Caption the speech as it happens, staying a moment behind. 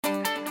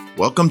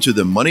Welcome to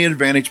the Money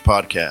Advantage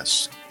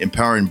Podcast,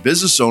 empowering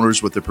business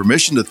owners with the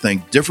permission to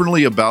think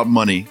differently about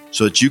money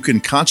so that you can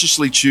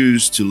consciously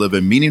choose to live a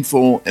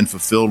meaningful and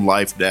fulfilled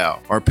life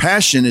now. Our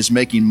passion is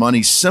making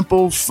money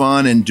simple,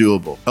 fun, and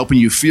doable, helping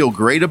you feel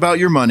great about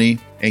your money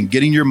and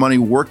getting your money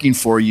working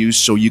for you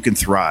so you can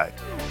thrive.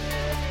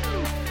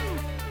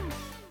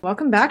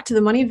 Welcome back to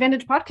the Money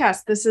Advantage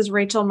Podcast. This is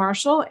Rachel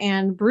Marshall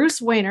and Bruce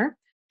Wehner.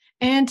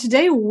 And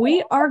today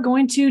we are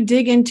going to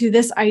dig into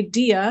this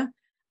idea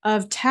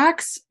of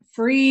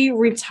tax-free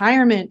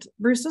retirement.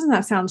 Bruce, doesn't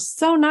that sound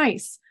so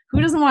nice?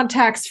 Who doesn't want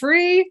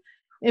tax-free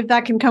if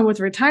that can come with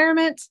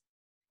retirement?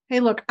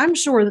 Hey, look, I'm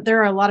sure that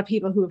there are a lot of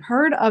people who have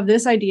heard of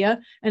this idea,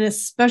 and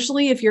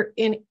especially if you're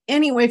in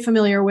any way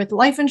familiar with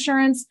life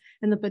insurance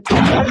and the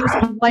potential use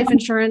of life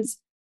insurance.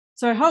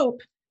 So I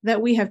hope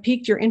that we have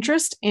piqued your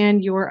interest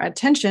and your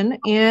attention,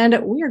 and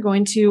we are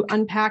going to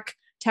unpack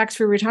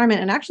tax-free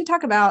retirement and actually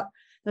talk about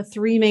the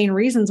three main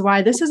reasons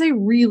why this is a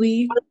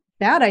really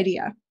bad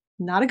idea,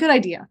 not a good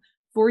idea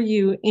for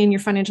you in your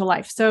financial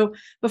life. So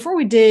before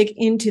we dig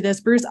into this,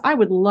 Bruce, I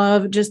would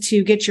love just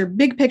to get your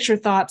big picture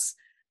thoughts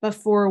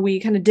before we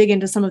kind of dig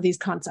into some of these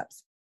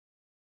concepts.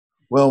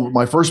 Well,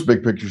 my first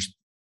big picture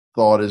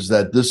thought is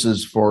that this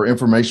is for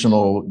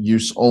informational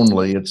use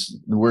only.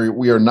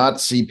 We are not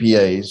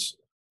CPAs,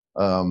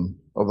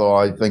 although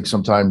I think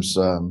sometimes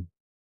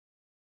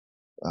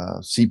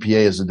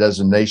CPA is a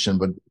designation,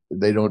 but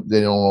they do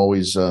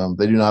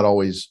not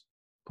always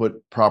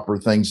put proper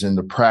things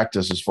into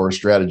practice as far as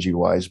strategy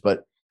wise.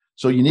 But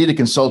so you need to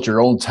consult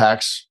your own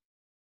tax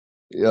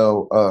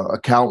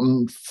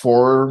accountant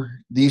for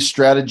these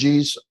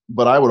strategies.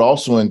 But I would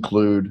also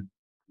include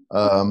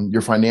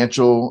your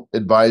financial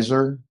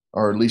advisor,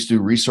 or at least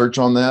do research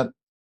on that.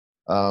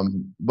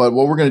 But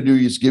what we're going to do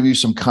is give you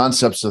some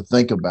concepts to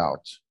think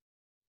about.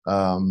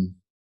 And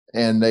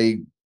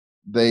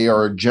they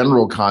are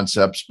general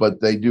concepts, but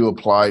they do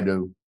apply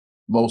to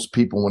most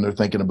people when they're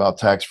thinking about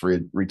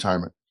tax-free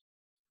retirement.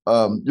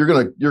 You're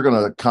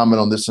gonna comment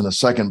on this in a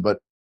second, but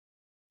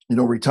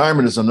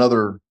retirement is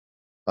another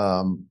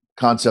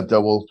concept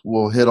that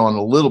we'll hit on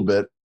a little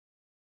bit.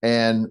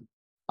 And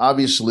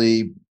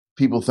obviously,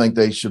 people think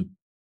they should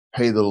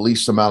pay the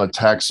least amount of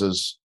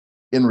taxes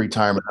in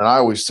retirement. And I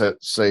always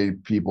say to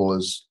people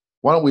is,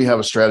 why don't we have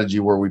a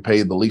strategy where we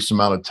pay the least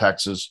amount of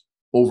taxes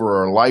over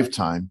our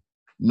lifetime,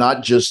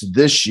 not just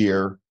this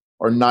year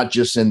or not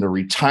just in the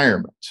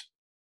retirement?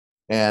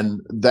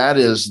 And that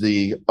is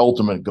the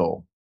ultimate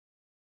goal.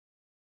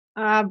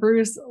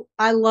 Bruce,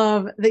 I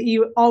love that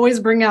you always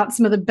bring out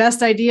some of the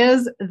best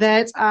ideas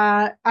that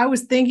I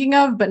was thinking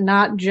of, but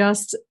not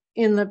just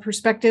in the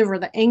perspective or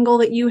the angle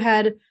that you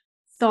had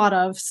thought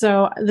of.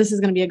 So this is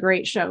going to be a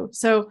great show.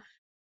 So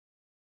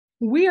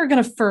we are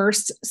going to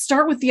first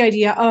start with the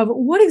idea of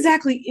what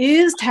exactly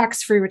is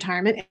tax-free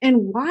retirement and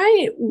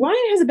why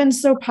has it been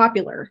so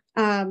popular?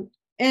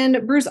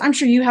 And Bruce, I'm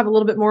sure you have a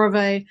little bit more of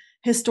a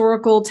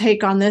historical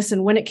take on this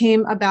and when it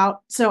came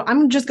about. So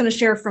I'm just going to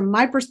share from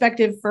my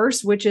perspective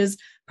first, which is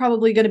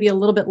probably going to be a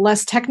little bit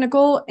less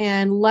technical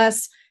and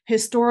less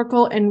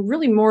historical and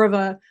really more of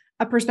a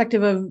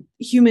perspective of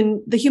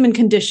the human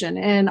condition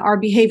and our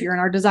behavior and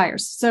our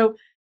desires. So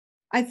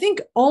I think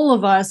all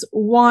of us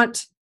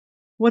want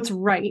what's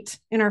right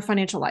in our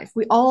financial life.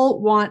 We all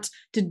want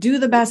to do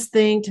the best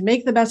thing, to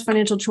make the best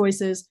financial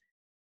choices.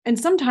 And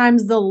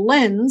sometimes the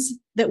lens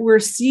that we're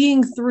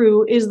seeing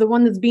through is the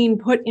one that's being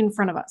put in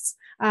front of us.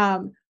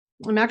 I'm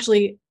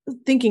actually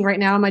thinking right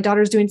now, my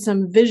daughter's doing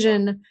some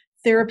vision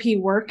therapy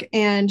work,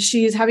 and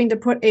she's having to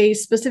put a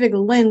specific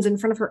lens in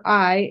front of her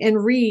eye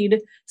and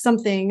read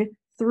something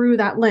through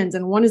that lens.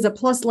 And one is a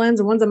plus lens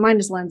and one's a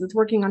minus lens. It's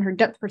working on her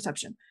depth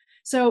perception.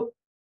 So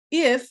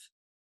if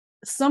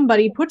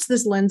somebody puts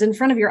this lens in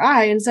front of your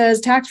eye and says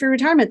tax-free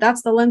retirement,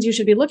 that's the lens you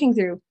should be looking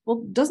through.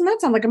 Well, doesn't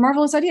that sound like a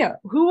marvelous idea?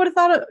 Who would have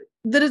thought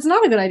that it's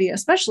not a good idea,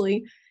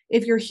 especially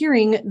if you're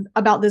hearing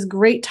about this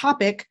great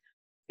topic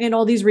and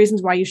all these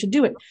reasons why you should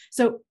do it.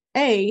 So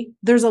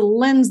there's a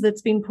lens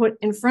that's being put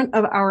in front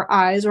of our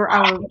eyes or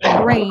our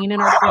brain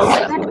and our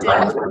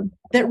perspective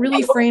that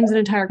really frames an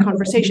entire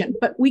conversation.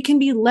 But we can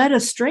be led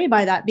astray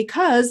by that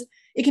because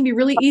it can be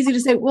really easy to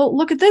say, well,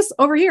 look at this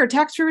over here,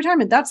 tax-free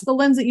retirement. That's the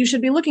lens that you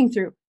should be looking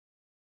through.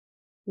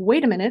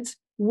 Wait a minute.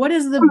 What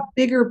is the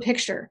bigger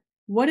picture?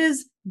 What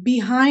is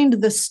behind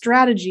the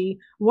strategy?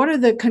 What are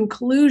the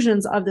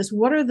conclusions of this?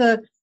 What are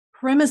the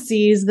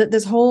premises that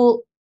this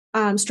whole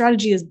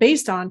strategy is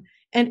based on?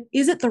 And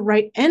is it the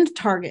right end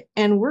target?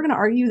 And we're going to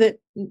argue that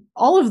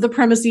all of the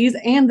premises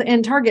and the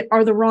end target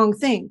are the wrong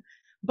thing.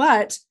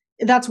 But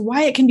that's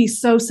why it can be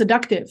so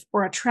seductive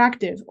or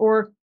attractive,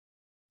 or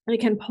it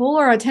can pull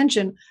our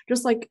attention,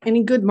 just like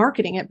any good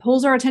marketing. It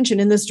pulls our attention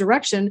in this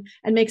direction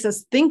and makes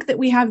us think that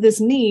we have this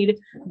need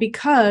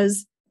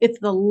because it's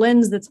the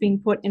lens that's being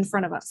put in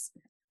front of us.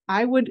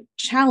 I would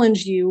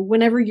challenge you,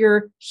 whenever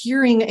you're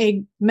hearing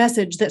a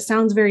message that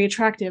sounds very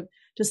attractive,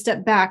 to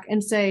step back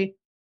and say,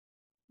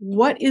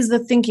 what is the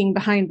thinking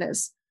behind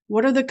this?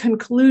 What are the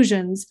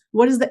conclusions?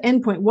 What is the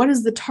endpoint? What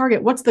is the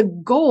target? What's the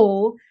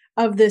goal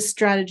of this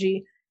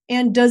strategy?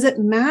 And does it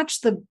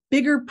match the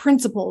bigger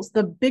principles,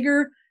 the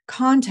bigger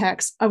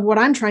context of what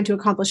I'm trying to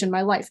accomplish in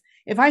my life?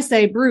 If I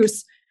say,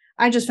 Bruce,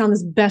 I just found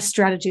this best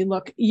strategy.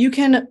 Look, you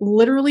can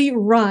literally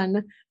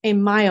run a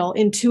mile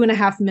in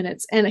 2.5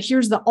 minutes. And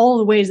here's all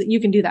the ways that you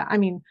can do that. I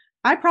mean,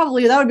 that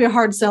would be a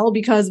hard sell,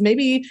 because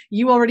maybe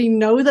you already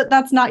know that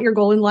that's not your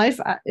goal in life.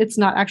 It's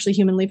not actually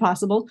humanly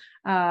possible.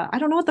 I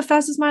don't know what the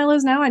fastest mile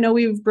is now. I know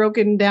we've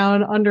broken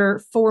down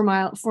under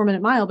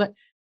 4-minute mile,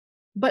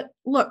 but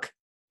look,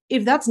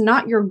 if that's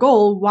not your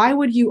goal, why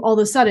would you all of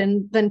a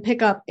sudden then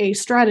pick up a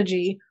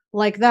strategy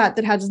like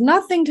that has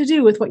nothing to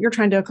do with what you're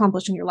trying to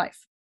accomplish in your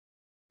life?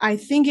 I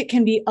think it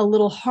can be a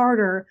little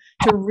harder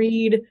to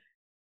read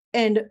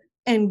and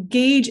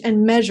gauge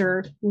and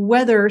measure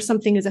whether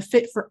something is a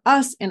fit for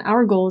us and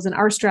our goals and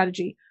our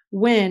strategy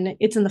when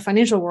it's in the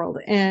financial world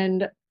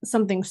and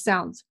something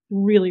sounds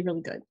really,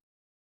 really good.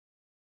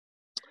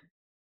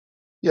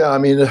 Yeah, I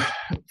mean,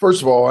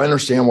 first of all, I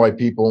understand why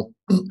people,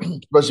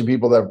 especially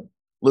people that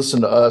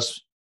listen to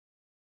us,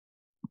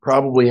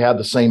 probably have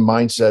the same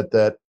mindset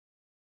that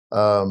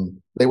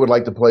they would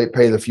like to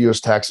pay the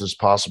fewest taxes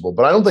possible.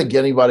 But I don't think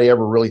anybody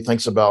ever really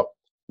thinks about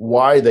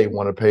why they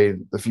want to pay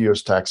the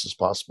fewest taxes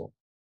possible.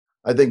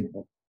 I think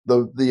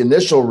the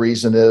initial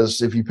reason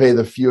is if you pay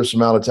the fewest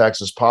amount of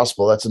taxes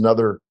possible, that's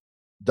another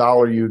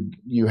dollar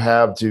you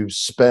have to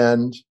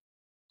spend,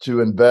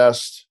 to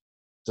invest,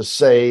 to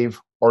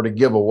save, or to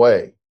give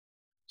away.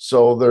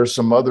 So there's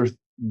some other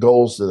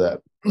goals to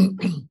that.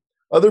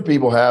 Other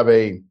people have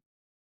a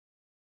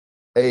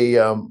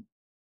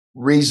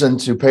reason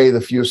to pay the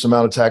fewest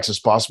amount of taxes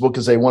possible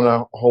because they want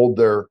to hold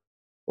their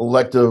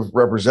elective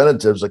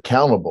representatives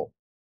accountable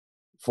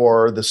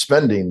for the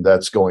spending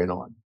that's going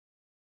on.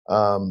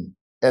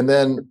 And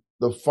then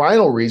the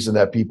final reason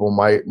that people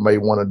may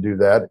want to do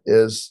that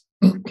is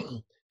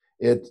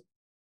it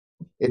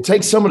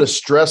takes some of the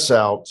stress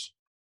out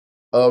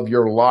of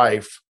your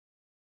life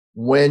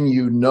when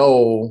you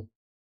know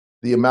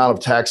the amount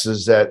of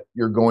taxes that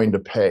you're going to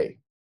pay.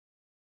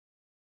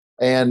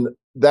 And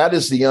that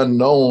is the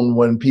unknown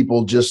when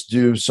people just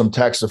do some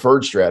tax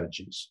deferred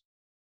strategies,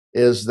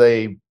 is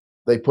they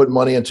put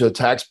money into a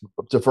tax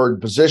deferred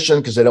position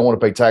because they don't want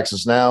to pay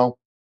taxes now,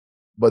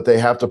 but they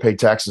have to pay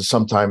taxes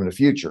sometime in the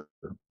future.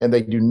 And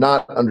they do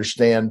not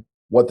understand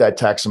what that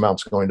tax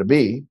amount's going to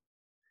be.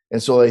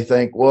 And so they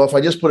think, well, if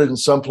I just put it in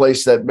some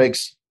place that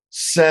makes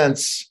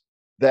sense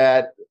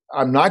that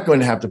I'm not going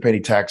to have to pay any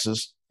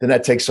taxes, then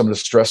that takes some of the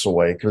stress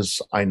away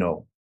because I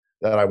know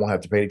that I won't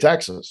have to pay any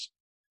taxes.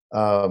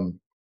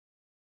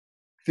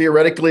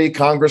 Theoretically,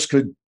 Congress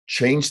could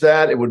change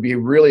that. It would be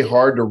really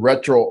hard to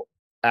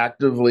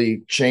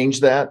retroactively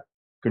change that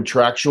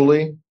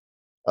contractually.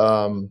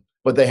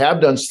 But they have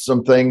done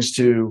some things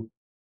to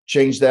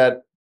change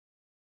that,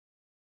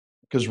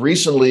 because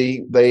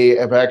recently they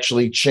have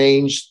actually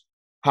changed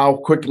how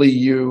quickly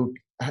you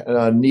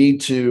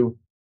need to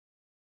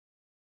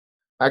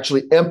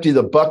actually empty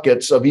the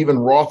buckets of even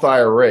Roth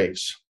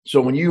IRAs. So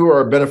when you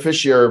are a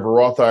beneficiary of a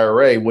Roth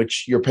IRA,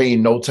 which you're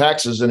paying no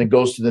taxes and it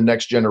goes to the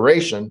next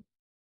generation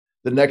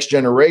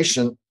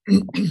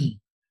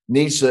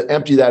needs to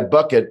empty that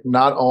bucket,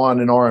 not on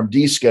an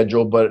RMD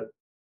schedule, but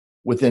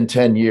within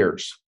 10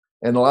 years.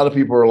 And a lot of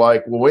people are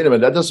like, well, wait a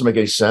minute, that doesn't make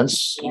any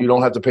sense. You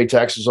don't have to pay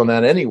taxes on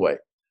that anyway.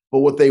 But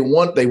what they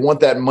want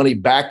that money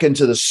back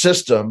into the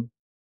system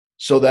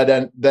so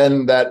that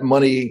then that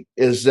money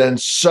is then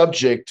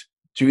subject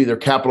to either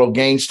capital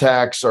gains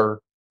tax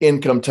or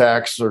income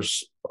tax,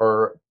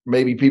 or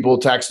maybe people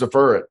tax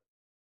defer it.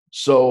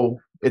 So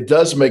it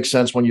does make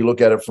sense when you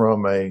look at it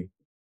from a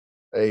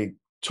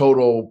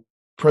total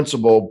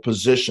principal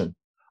position.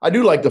 I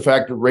do like the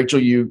fact that,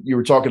 Rachel, you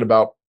were talking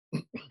about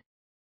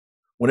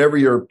whenever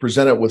you're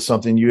presented with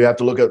something, you have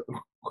to look at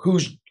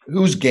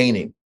who's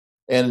gaining.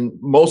 And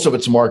most of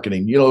it's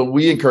marketing.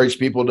 We encourage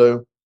people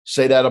to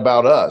say that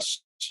about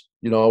us.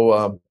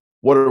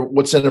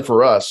 What's in it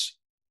for us?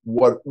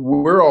 What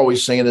we're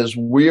always saying is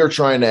we are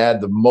trying to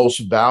add the most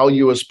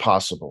value as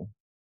possible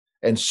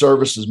and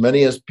service as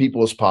many as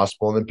people as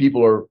possible. And then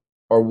people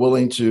are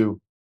willing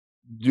to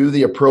do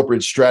the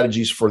appropriate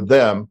strategies for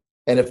them.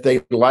 And if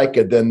they like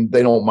it, then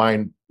they don't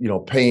mind,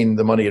 paying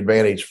the money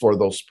advantage for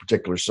those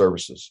particular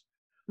services.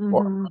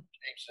 Mm-hmm.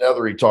 James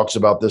Nethery talks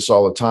about this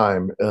all the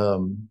time.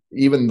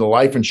 Even the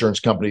life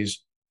insurance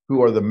companies,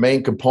 who are the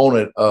main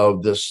component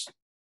of this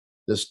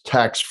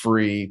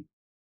tax-free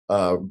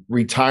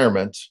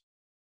retirement,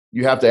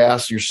 you have to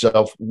ask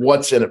yourself,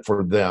 what's in it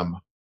for them,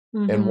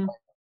 and why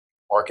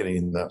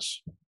marketing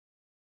this.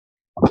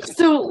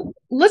 So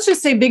let's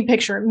just say big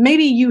picture.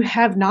 Maybe you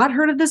have not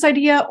heard of this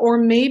idea, or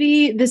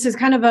maybe this is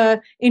kind of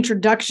a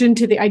introduction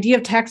to the idea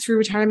of tax-free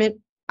retirement.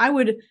 I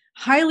would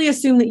highly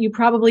assume that you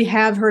probably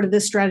have heard of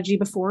this strategy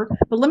before,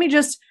 but let me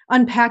just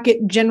unpack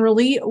it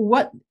generally.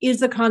 What is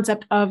the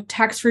concept of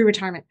tax-free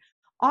retirement?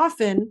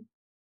 Often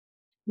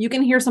you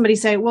can hear somebody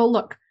say, well,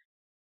 look,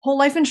 whole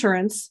life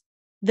insurance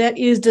that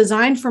is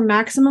designed for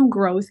maximum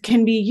growth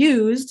can be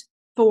used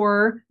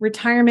for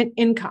retirement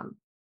income.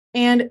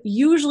 And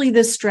usually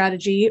this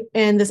strategy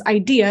and this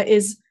idea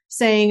is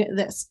saying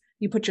this: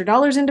 You put your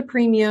dollars into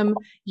premium.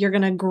 You're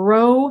going to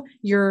grow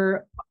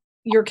your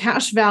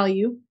cash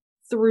value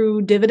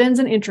through dividends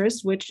and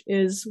interest, which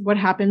is what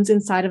happens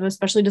inside of a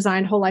specially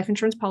designed whole life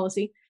insurance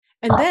policy.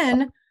 And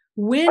then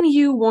when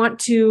you want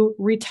to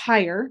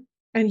retire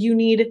and you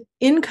need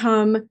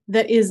income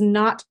that is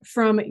not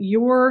from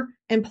your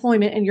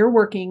employment and you're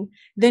working,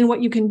 then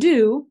what you can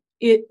do,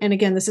 and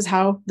again, this is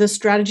how the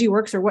strategy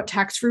works or what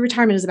tax-free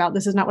retirement is about.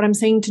 This is not what I'm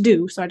saying to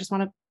do. So I just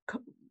want to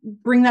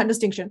bring that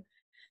distinction.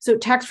 So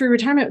tax-free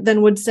retirement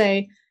then would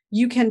say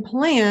you can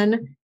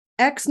plan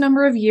X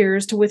number of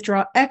years to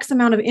withdraw X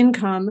amount of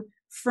income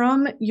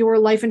from your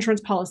life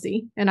insurance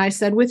policy. And I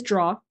said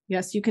withdraw.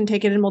 Yes, you can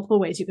take it in multiple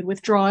ways. You could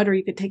withdraw it or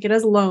you could take it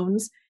as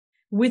loans,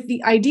 with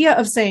the idea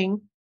of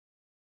saying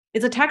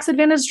it's a tax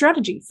advantage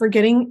strategy for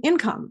getting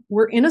income.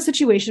 We're in a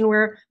situation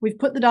where we've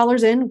put the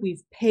dollars in,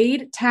 we've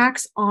paid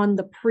tax on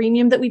the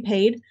premium that we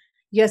paid.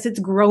 Yes, it's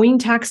growing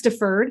tax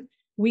deferred.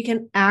 We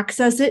can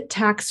access it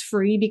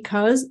tax-free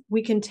because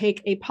we can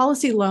take a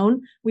policy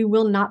loan. We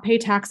will not pay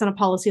tax on a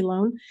policy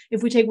loan.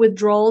 If we take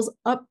withdrawals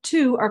up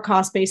to our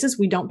cost basis,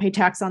 we don't pay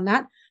tax on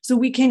that. So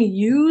we can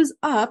use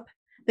up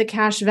the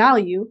cash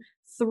value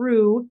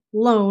through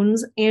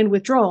loans and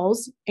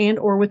withdrawals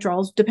or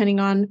withdrawals, depending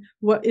on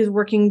what is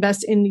working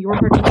best in your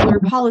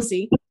particular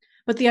policy.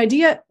 But the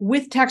idea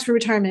with tax-free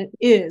retirement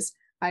is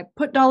I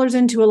put dollars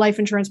into a life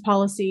insurance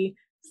policy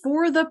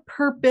for the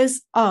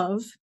purpose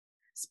of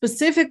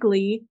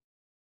specifically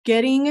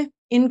getting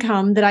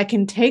income that I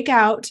can take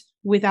out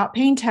without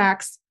paying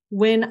tax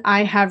when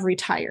I have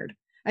retired.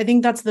 I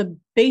think that's the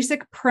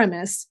basic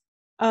premise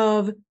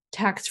of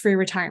tax-free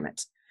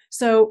retirement.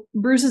 So,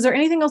 Bruce, is there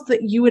anything else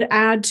that you would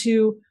add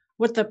to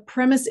what the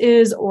premise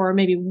is, or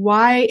maybe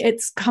why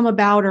it's come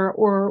about,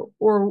 or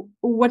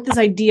what this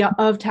idea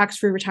of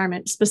tax-free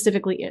retirement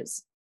specifically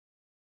is?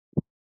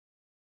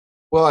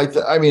 Well,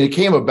 I mean, it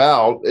came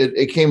about.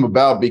 It came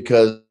about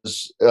because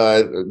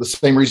the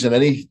same reason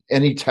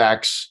any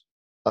tax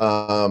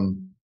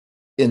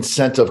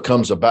incentive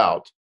comes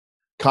about.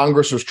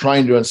 Congress was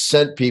trying to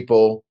incent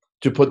people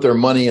to put their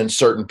money in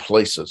certain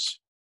places,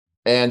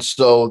 and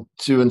so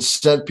to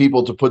incent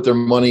people to put their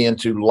money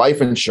into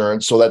life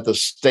insurance, so that the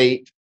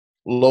state,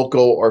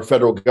 local, or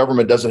federal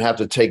government doesn't have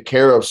to take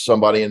care of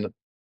somebody in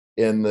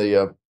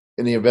the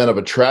event of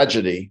a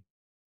tragedy.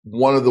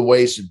 One of the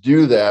ways to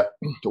do that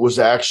was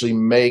to actually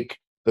make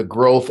the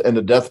growth and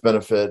the death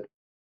benefit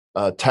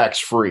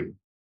tax-free.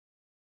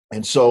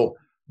 And so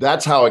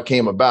that's how it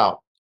came about.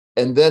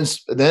 And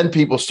then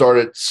people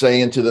started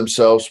saying to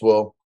themselves,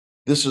 well,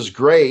 this is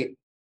great.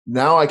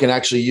 Now I can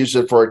actually use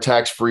it for a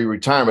tax-free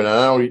retirement.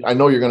 And I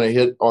know you're going to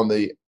hit on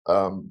the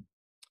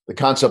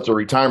concept of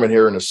retirement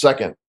here in a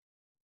second,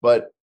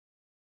 but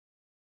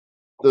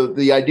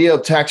the idea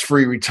of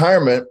tax-free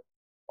retirement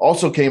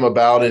also came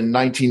about in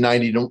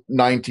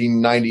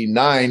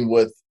 1999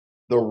 with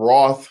the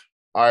Roth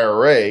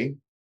IRA,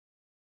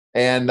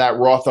 and that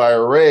Roth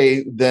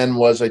IRA then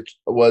was an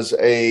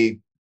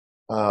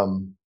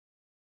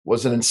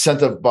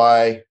incentive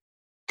by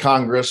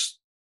Congress,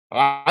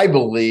 I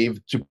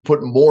believe, to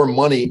put more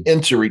money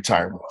into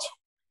retirement,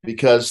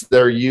 because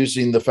they're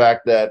using the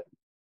fact that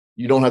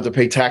you don't have to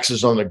pay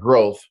taxes on the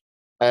growth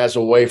as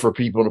a way for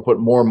people to put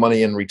more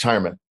money in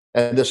retirement.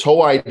 And this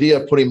whole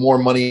idea of putting more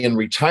money in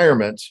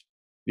retirement,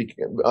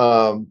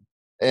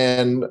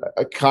 and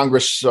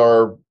Congress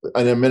or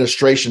an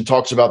administration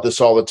talks about this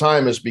all the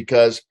time, is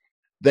because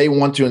they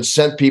want to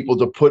incent people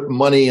to put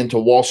money into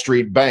Wall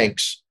Street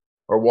banks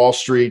or Wall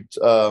Street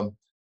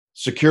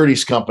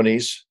securities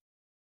companies,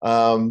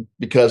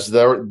 because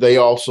they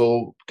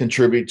also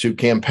contribute to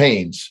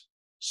campaigns.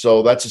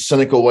 So that's a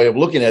cynical way of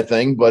looking at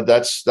things, but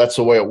that's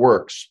the way it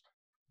works.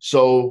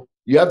 So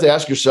you have to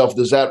ask yourself,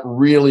 does that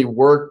really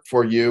work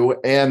for you?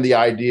 And the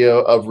idea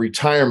of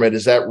retirement,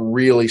 is that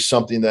really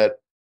something that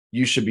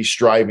you should be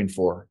striving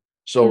for?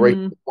 So, Ray,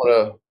 you want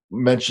to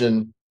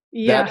mention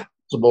that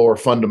principle or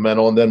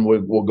fundamental, and then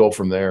we'll go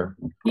from there.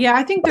 Yeah,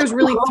 I think there's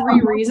really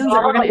three reasons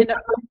that we're going to end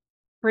up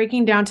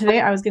breaking down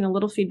today. I was getting a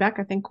little feedback.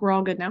 I think we're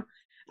all good now.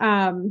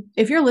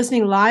 If you're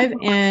listening live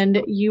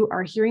and you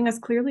are hearing us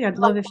clearly, I'd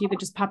love if you could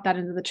just pop that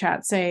into the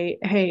chat. Say,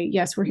 hey,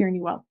 yes, we're hearing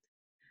you well.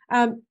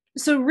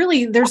 So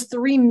really, there's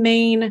three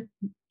main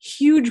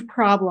huge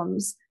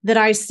problems that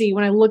I see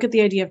when I look at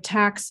the idea of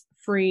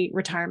tax-free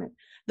retirement.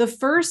 The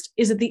first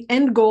is that the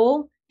end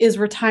goal is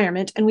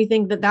retirement, and we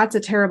think that that's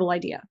a terrible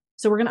idea.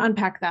 So we're going to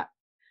unpack that.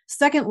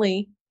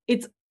 Secondly,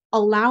 it's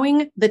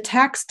allowing the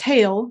tax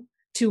tail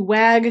to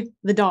wag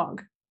the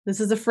dog.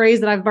 This is a phrase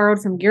that I've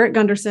borrowed from Garrett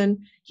Gunderson.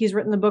 He's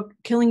written the book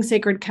Killing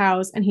Sacred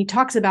Cows, and he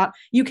talks about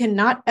you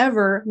cannot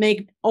ever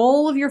make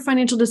all of your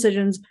financial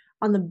decisions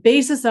on the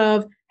basis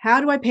of how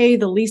do I pay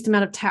the least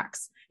amount of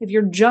tax? If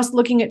you're just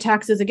looking at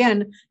taxes,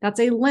 again, that's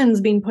a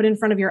lens being put in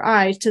front of your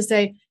eyes to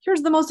say,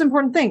 here's the most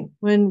important thing,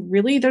 when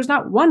really there's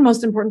not one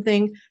most important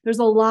thing. There's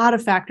a lot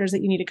of factors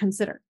that you need to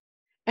consider.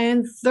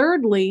 And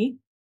thirdly,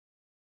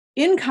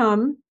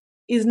 income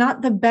is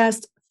not the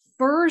best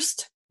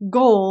first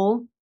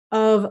goal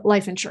of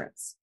life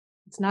insurance.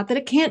 It's not that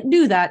it can't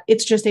do that.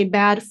 It's just a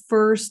bad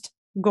first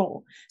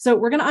goal. So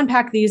we're going to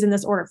unpack these in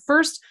this order.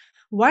 First,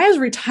 why is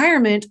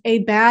retirement a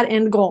bad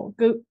end goal?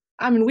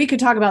 I mean, we could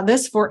talk about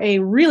this for a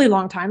really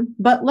long time,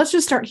 but let's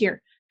just start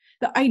here.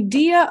 The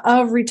idea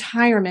of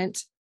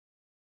retirement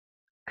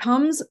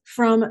comes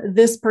from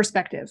this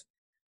perspective.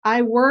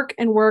 I work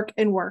and work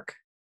and work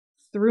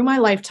through my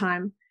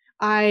lifetime.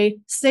 I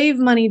save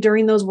money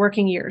during those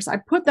working years. I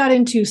put that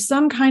into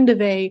some kind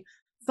of a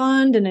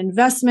fund, an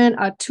investment,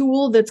 a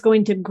tool that's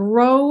going to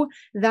grow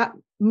that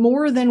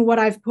more than what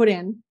I've put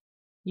in.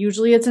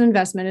 Usually it's an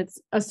investment. It's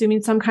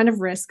assuming some kind of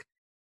risk.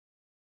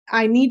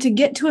 I need to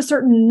get to a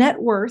certain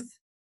net worth.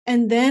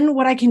 And then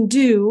what I can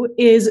do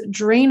is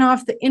drain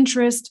off the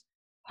interest,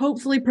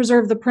 hopefully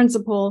preserve the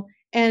principal,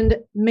 and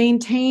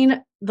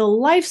maintain the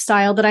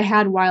lifestyle that I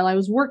had while I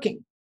was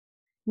working.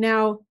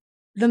 Now,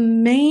 the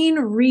main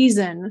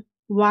reason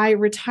why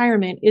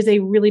retirement is a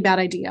really bad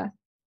idea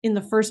in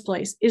the first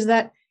place is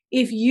that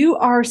if you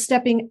are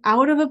stepping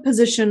out of a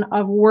position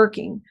of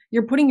working,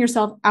 you're putting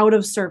yourself out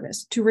of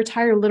service. To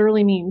retire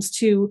literally means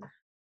to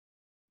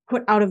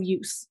put out of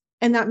use.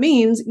 And that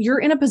means you're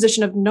in a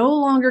position of no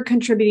longer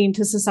contributing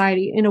to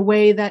society in a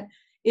way that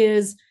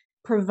is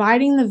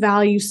providing the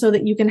value so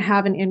that you can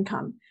have an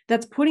income.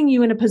 That's putting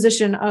you in a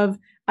position of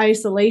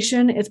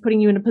isolation. It's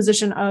putting you in a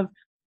position of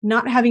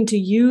not having to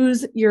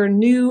use your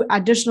new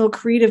additional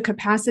creative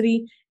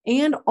capacity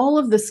and all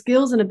of the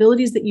skills and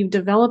abilities that you've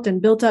developed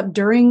and built up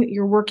during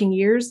your working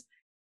years.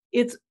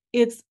 It's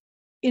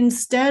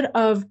instead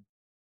of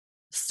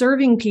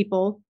serving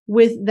people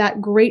with that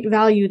great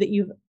value that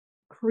you've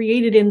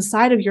created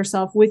inside of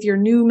yourself with your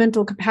new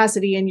mental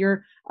capacity and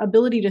your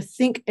ability to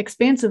think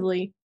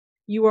expansively,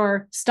 you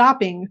are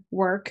stopping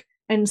work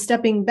and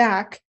stepping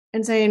back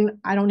and saying,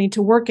 I don't need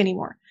to work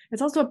anymore.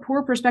 It's also a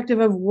poor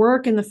perspective of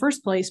work in the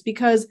first place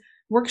because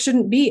work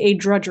shouldn't be a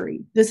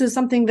drudgery. This is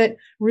something that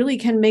really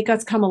can make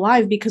us come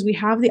alive because we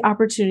have the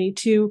opportunity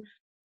to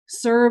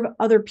serve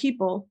other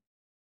people.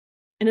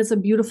 And it's a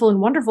beautiful and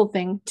wonderful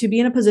thing to be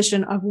in a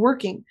position of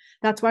working.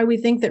 That's why we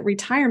think that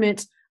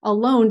retirement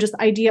alone, just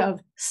the idea of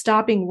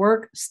stopping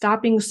work,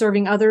 stopping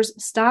serving others,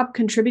 stop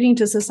contributing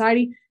to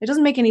society, it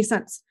doesn't make any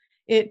sense.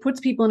 It puts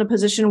people in a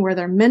position where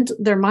their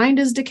mind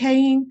is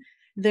decaying,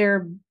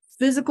 their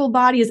physical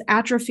body is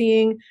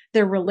atrophying,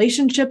 their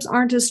relationships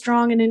aren't as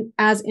strong and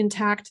as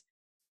intact,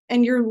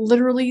 and you're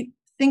literally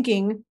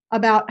thinking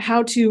about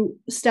how to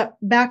step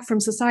back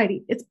from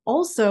society. It's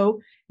also,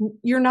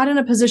 you're not in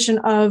a position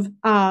of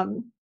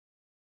the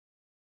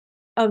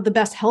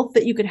best health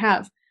that you could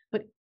have.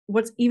 But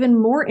what's even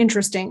more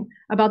interesting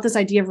about this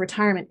idea of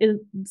retirement is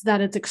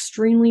that it's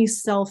extremely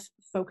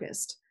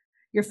self-focused.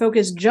 You're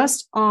focused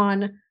just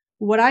on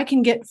what I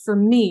can get for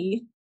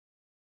me,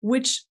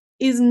 which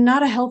is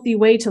not a healthy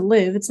way to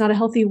live. It's not a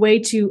healthy way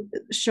to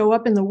show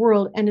up in the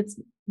world. And it's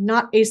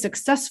not a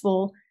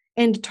successful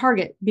end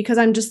target because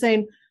I'm just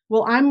saying,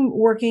 well, I'm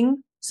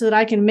working so that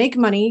I can make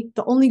money.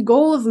 The only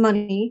goal of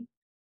money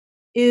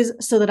is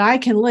so that I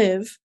can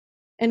live.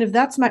 And if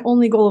that's my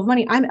only goal of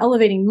money, I'm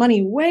elevating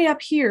money way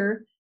up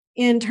here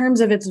in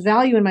terms of its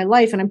value in my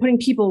life. And I'm putting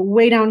people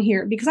way down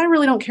here because I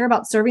really don't care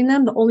about serving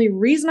them. The only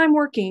reason I'm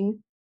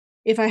working,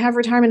 if I have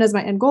retirement as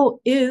my end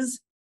goal,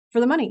 is for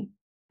the money.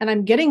 And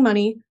I'm getting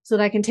money so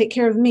that I can take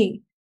care of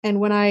me.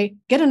 And when I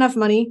get enough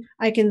money,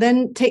 I can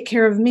then take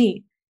care of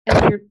me. And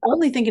if you're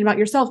only thinking about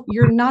yourself,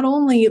 you're not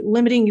only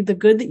limiting the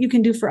good that you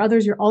can do for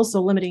others, you're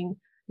also limiting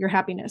your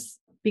happiness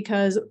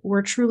because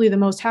we're truly the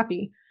most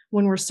happy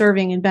when we're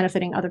serving and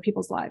benefiting other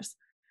people's lives.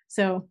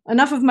 So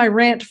enough of my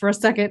rant for a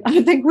second.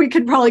 I think we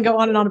could probably go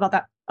on and on about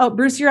that. Oh,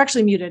 Bruce, you're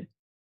actually muted.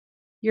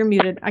 You're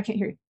muted. I can't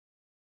hear you.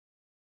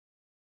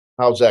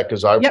 How's that?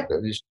 Because I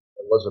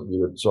wasn't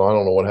muted, so I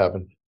don't know what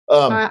happened.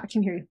 I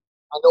can hear you.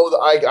 I know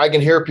that I can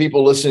hear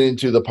people listening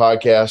to the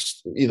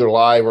podcast either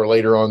live or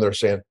later on. They're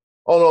saying,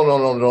 "Oh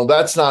no,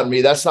 that's not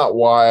me. That's not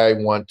why I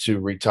want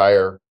to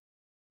retire,"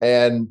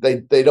 and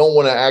they don't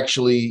want to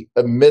actually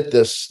admit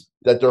this,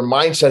 that their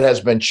mindset has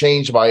been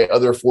changed by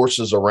other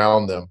forces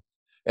around them,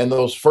 and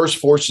those first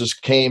forces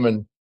came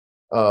in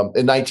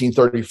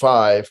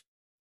 1935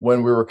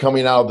 when we were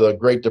coming out of the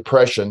Great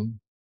Depression.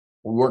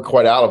 We weren't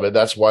quite out of it.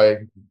 That's why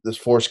this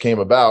force came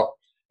about,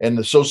 and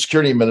the Social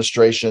Security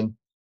Administration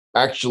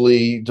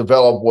actually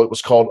developed what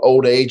was called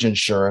old age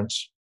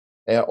insurance,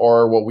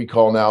 or what we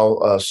call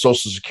now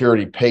Social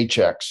Security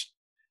paychecks.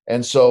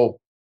 And so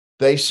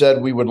they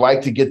said we would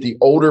like to get the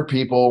older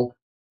people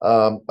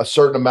a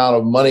certain amount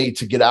of money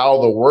to get out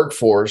of the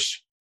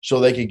workforce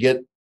so they could get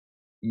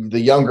the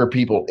younger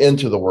people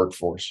into the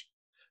workforce.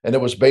 And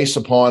it was based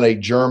upon a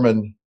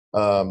German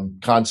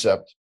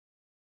concept.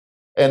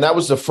 And that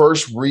was the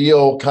first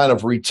real kind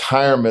of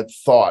retirement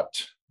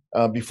thought.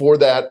 Before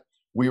that,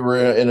 we were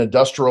an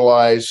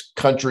industrialized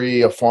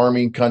country, a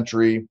farming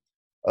country,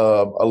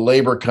 a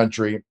labor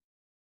country.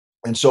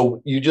 And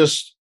so you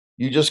just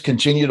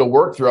continue to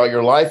work throughout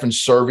your life and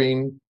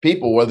serving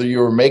people, whether you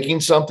were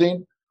making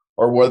something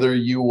or whether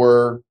you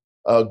were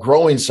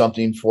growing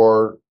something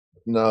for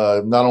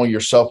not only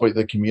yourself, but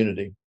the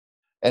community.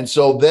 And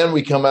so then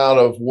we come out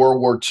of World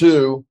War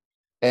II,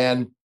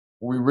 and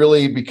we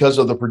really, because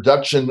of the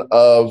production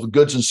of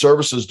goods and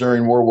services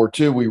during World War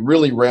II, we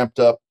really ramped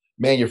up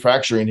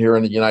manufacturing here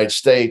in the United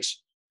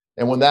States.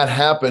 And when that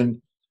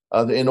happened,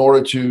 in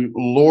order to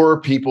lure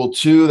people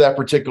to that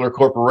particular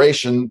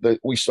corporation, that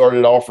we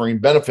started offering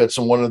benefits.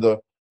 And one of the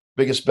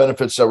biggest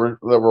benefits that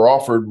were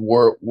offered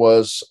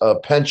was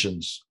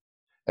pensions.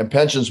 And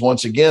pensions,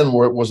 once again,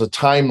 was a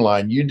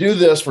timeline. You do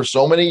this for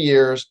so many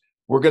years,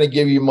 we're going to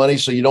give you money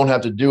so you don't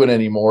have to do it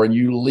anymore, and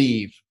you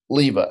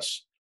leave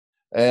us.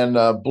 And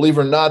believe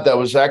it or not, that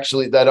was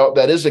actually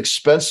that is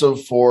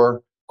expensive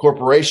for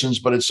corporations,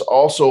 but it's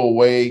also a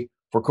way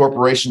for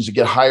corporations to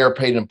get higher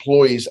paid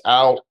employees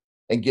out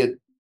and get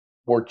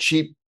more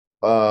cheap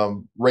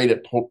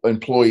rated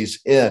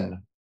employees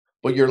in.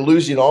 But you're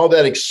losing all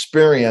that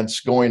experience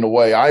going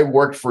away. I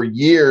worked for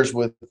years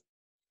with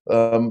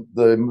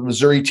the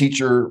Missouri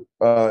teacher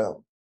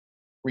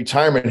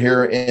retirement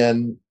here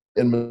in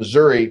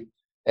Missouri.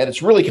 And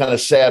it's really kind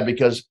of sad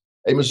because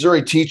a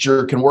Missouri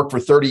teacher can work for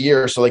 30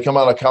 years. So they come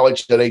out of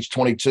college at age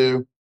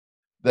 22.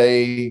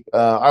 I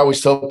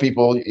always tell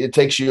people it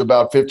takes you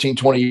about 15,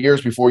 20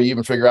 years before you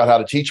even figure out how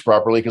to teach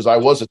properly, because I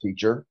was a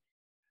teacher.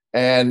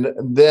 And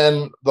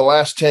then the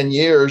last 10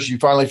 years, you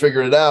finally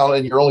figured it out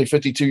and you're only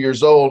 52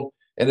 years old.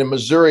 And in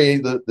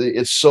Missouri,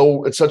 it's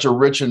such a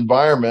rich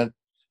environment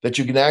that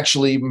you can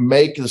actually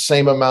make the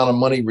same amount of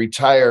money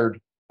retired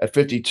at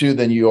 52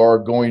 than you are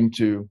going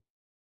to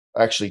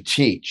actually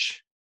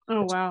teach.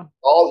 Oh, wow.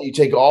 You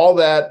take all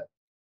that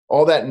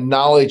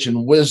knowledge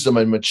and wisdom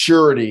and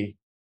maturity,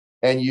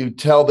 and you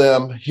tell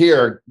them,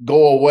 here,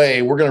 go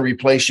away. We're going to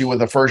replace you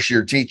with a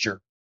first-year teacher.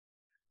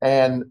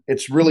 And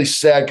it's really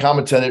sad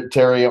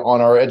commentary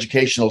on our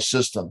educational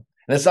system.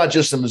 And it's not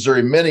just in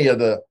Missouri. Many of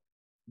the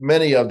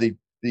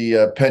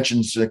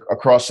pensions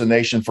across the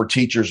nation for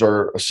teachers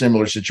are a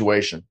similar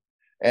situation.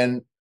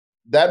 And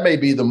that may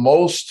be the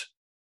most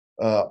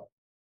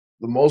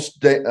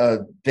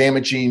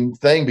damaging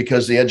thing,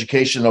 because the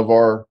education of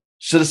our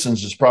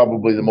citizens is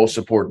probably the most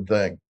important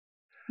thing.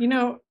 You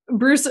know,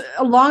 Bruce,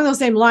 along those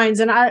same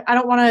lines, and I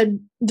don't want to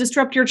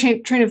disrupt your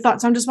train of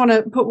thought, so I just want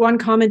to put one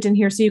comment in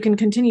here so you can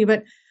continue.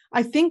 But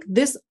I think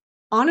this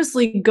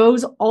honestly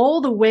goes all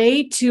the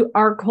way to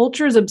our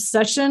culture's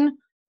obsession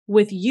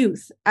with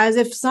youth, as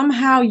if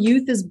somehow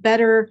youth is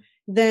better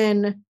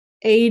than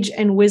age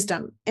and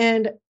wisdom.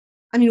 And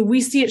I mean, we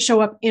see it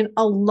show up in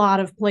a lot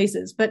of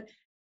places, but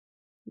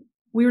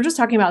we were just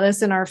talking about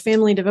this in our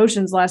family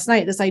devotions last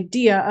night, this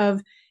idea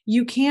of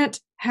you can't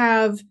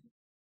have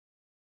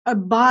a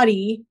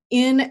body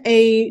in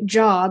a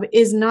job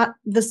is not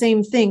the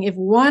same thing. If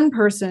one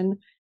person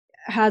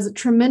has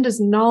tremendous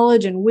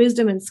knowledge and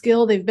wisdom and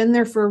skill, they've been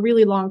there for a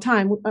really long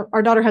time.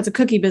 Our daughter has a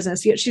cookie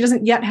business, yet she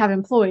doesn't yet have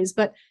employees,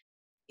 but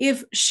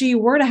if she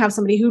were to have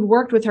somebody who'd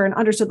worked with her and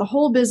understood the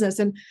whole business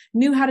and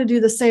knew how to do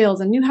the sales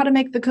and knew how to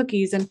make the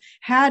cookies and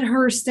had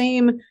her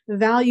same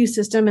value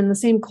system and the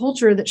same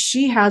culture that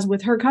she has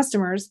with her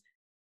customers,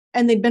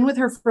 and they'd been with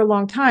her for a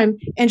long time,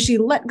 and she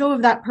let go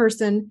of that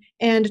person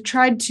and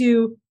tried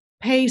to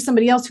pay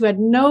somebody else who had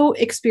no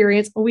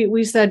experience.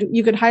 We said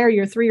you could hire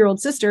your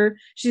 3-year-old sister.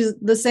 She's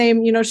the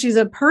same, she's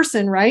a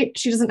person, right?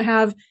 She doesn't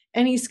have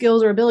any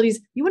skills or abilities.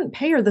 You wouldn't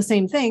pay her the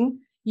same thing.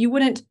 You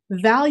wouldn't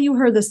value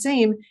her the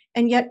same.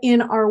 And yet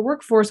in our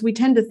workforce, we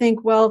tend to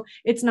think, well,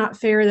 it's not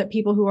fair that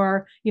people who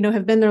are,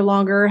 have been there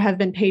longer have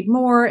been paid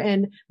more,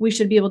 and we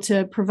should be able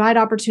to provide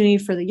opportunity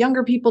for the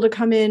younger people to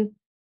come in.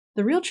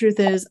 The real truth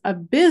is a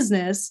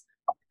business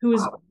who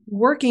is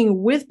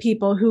working with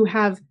people who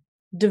have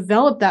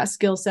developed that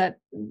skill set,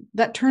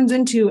 that turns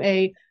into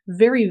a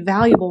very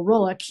valuable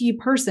role, a key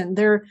person.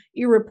 They're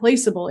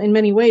irreplaceable in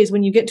many ways.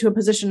 When you get to a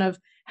position of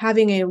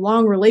having a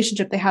long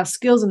relationship, they have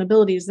skills and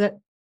abilities that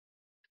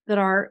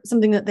are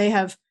something that they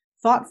have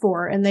fought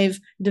for and they've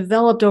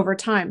developed over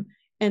time.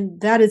 And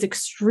that is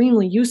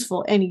extremely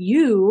useful. And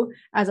you,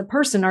 as a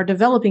person, are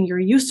developing your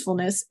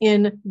usefulness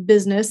in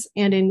business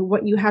and in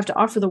what you have to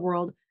offer the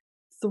world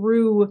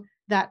through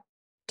that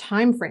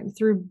time frame,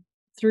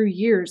 through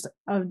years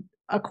of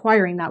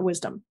acquiring that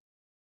wisdom.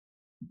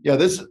 Yeah,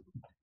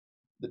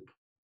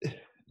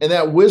 and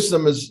that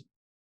wisdom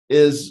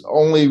is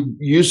only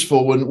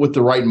useful with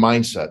the right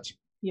mindset.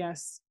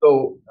 Yes.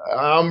 So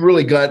I'm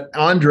really glad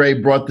Andre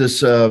brought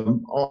this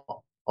on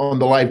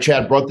the live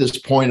chat, brought this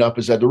point up,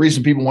 is that the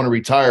reason people want to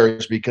retire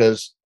is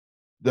because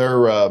their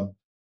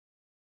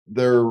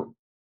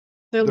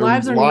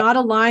lives are not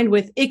aligned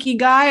with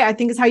Ikigai, I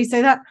think is how you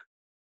say that.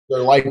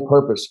 Their life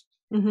purpose.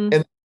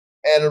 Mm-hmm.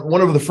 And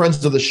one of the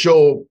friends of the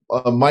show,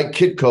 Mike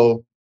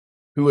Kitko,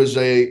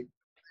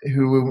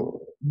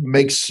 who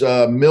makes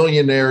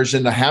millionaires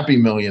into happy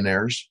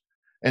millionaires.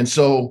 And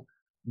so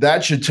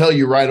that should tell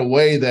you right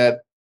away that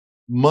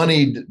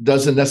money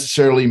doesn't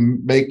necessarily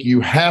make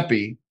you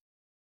happy,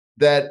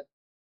 that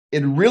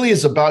it really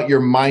is about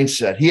your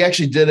mindset. He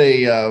actually did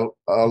a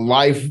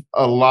live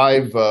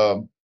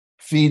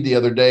feed the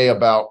other day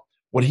about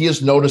what he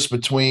has noticed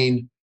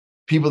between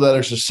people that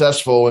are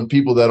successful and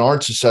people that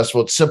aren't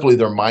successful. It's simply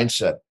their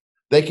mindset.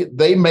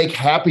 They make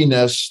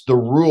happiness the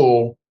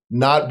rule,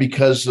 not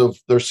because of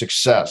their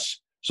success.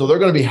 So they're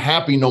going to be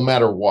happy no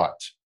matter what.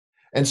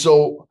 And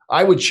so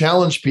I would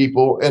challenge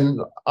people,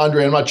 and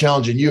Andre, I'm not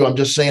challenging you. I'm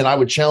just saying I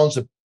would challenge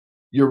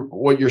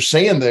what you're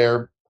saying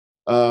there,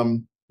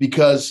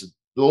 because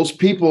those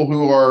people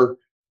who are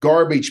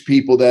garbage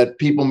people that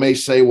people may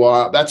say,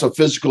 well, that's a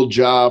physical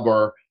job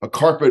or a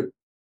carpet.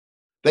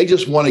 They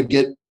just want to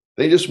get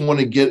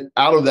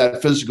out of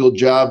that physical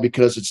job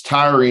because it's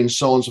tiring,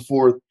 so on and so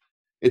forth.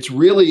 It's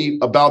really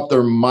about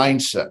their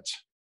mindset,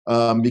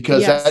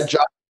 because that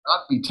job will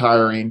not be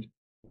tiring,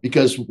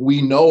 because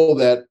we know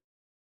that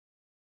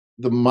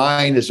the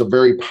mind is a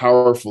very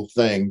powerful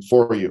thing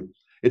for you.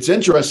 It's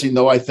interesting,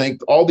 though, I think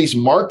all these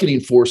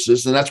marketing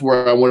forces, and that's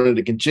where I wanted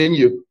to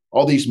continue,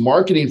 all these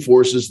marketing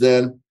forces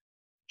then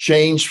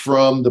change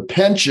from the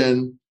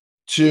pension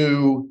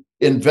to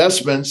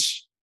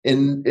investments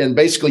in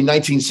basically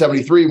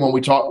 1973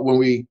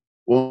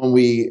 when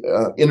we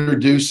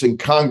introduced in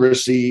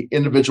Congress the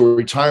individual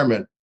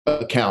retirement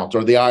account,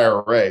 or the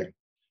IRA,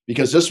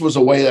 because this was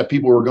a way that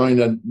people were going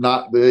to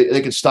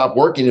they could stop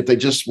working if they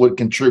just would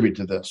contribute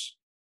to this.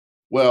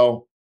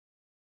 Well,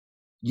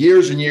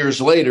 years and years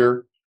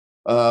later,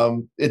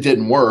 it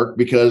didn't work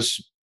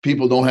because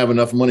people don't have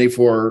enough money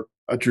for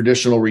a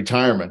traditional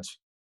retirement.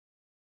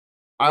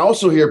 I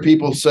also hear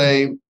people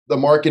say the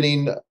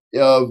marketing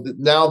of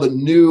now the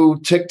new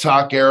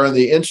TikTok era,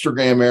 the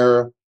Instagram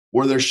era,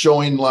 where they're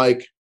showing,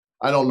 like,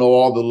 I don't know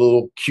all the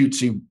little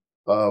cutesy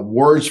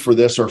words for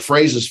this or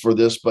phrases for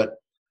this, but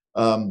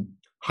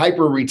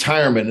hyper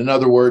retirement. In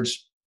other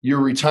words,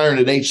 you're retiring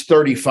at age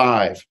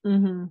 35.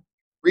 Mm-hmm.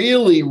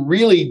 Really,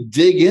 really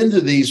dig into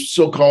these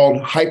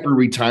so-called hyper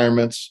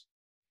retirements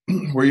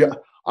where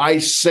I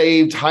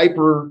saved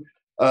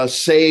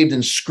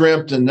and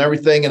scrimped and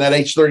everything, and at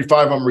age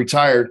 35, I'm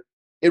retired.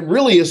 It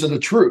really isn't the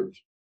truth.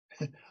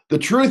 The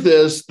truth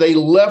is they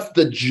left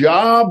the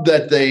job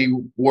that they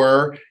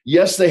were.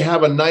 Yes, they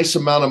have a nice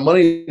amount of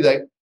money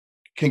that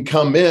can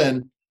come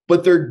in,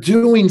 but they're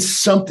doing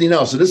something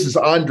else. And this is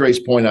Andre's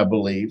point, I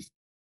believe,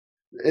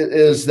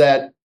 is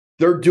that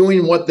they're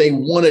doing what they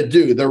want to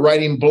do. They're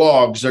writing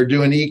blogs. They're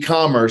doing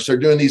e-commerce. They're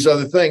doing these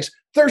other things.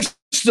 They're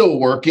still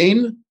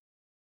working.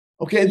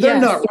 Okay,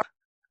 they're not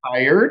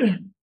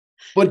tired,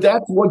 but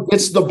that's what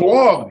gets the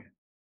blog.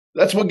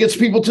 That's what gets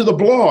people to the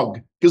blog,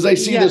 because they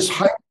see this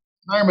high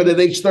retirement at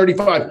age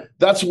 35.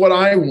 That's what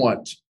I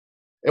want.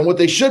 And what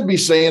they should be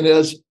saying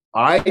is,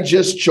 I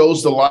just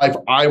chose the life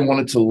I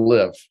wanted to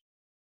live.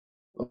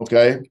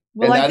 Okay.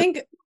 Well, I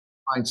think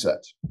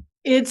mindset.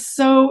 It's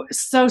so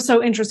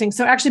interesting.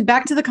 So actually,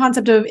 back to the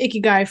concept of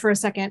ikigai for a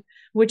second,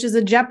 which is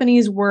a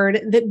Japanese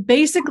word that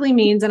basically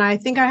means, and I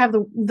think I have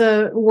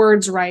the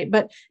words right,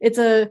 but it's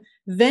a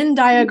Venn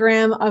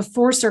diagram of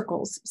 4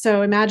 circles.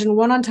 So imagine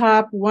one on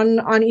top, one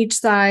on each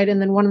side,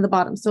 and then one on the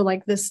bottom. So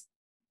like this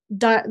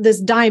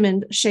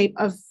diamond shape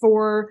of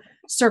 4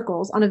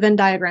 circles on a Venn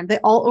diagram. They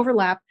all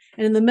overlap,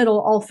 and in the middle,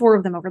 all 4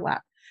 of them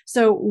overlap.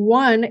 So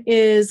one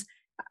is,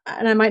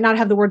 and I might not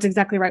have the words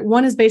exactly right,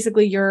 one is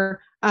basically your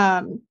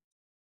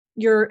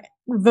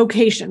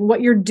vocation,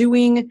 what you're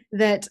doing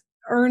that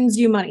earns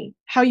you money,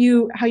 how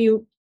you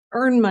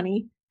earn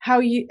money,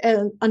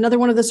 another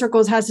one of the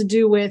circles has to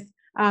do with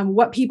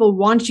what people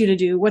want you to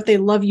do, what they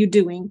love you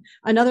doing.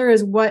 Another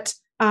is what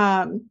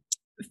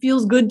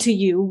feels good to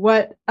you,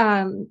 what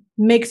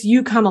makes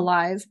you come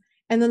alive.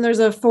 And then there's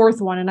a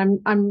 4th one,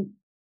 and I'm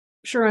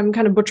sure I'm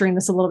kind of butchering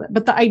this a little bit,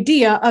 but the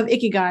idea of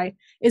ikigai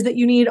is that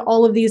you need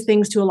all of these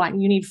things to align.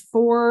 You need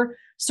 4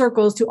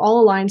 circles to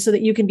all align so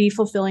that you can be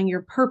fulfilling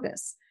your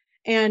purpose.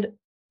 And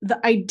the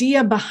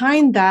idea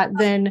behind that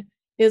then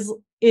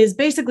is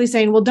basically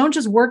saying, well, don't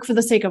just work for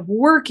the sake of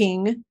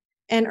working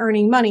and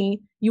earning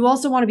money. You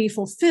also want to be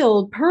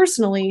fulfilled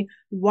personally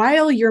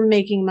while you're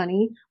making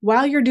money,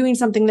 while you're doing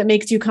something that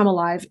makes you come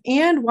alive,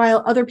 and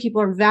while other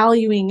people are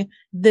valuing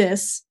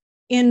this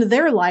in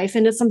their life,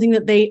 and it's something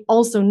that they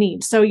also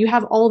need. So you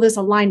have all this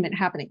alignment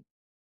happening.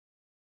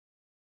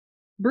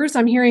 Bruce,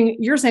 I'm hearing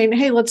you're saying,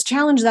 hey, let's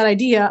challenge that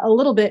idea a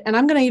little bit. And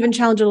I'm going to even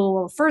challenge it a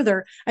little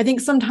further. I think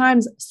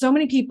sometimes so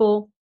many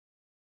people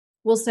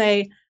will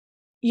say,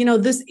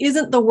 this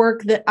isn't the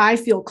work that I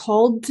feel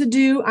called to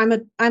do.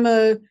 I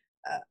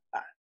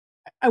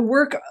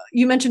work,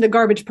 you mentioned a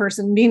garbage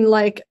person, being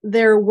like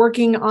they're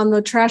working on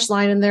the trash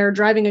line and they're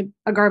driving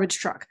a garbage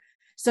truck.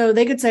 So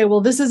they could say,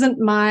 well, this isn't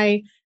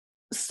my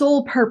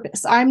sole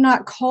purpose. I'm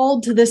not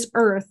called to this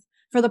earth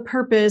for the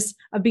purpose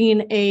of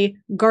being a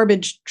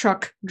garbage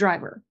truck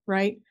driver,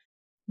 right?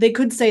 They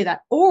could say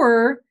that.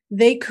 Or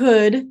they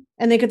could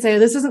say,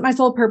 this isn't my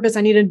sole purpose.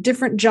 I need a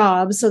different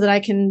job so that I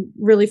can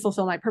really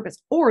fulfill my purpose.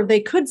 Or they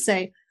could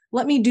say,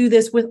 let me do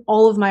this with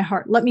all of my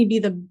heart. Let me be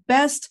the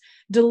best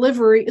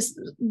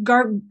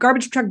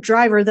garbage truck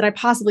driver that I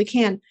possibly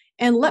can.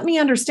 And let me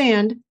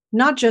understand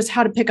not just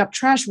how to pick up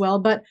trash well,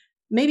 but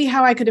maybe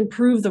how I could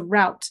improve the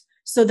route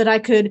so that I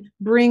could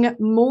bring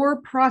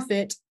more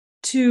profit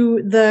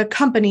to the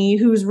company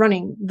who's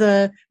running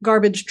the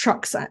garbage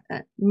trucks.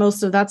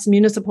 Most of that's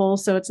municipal,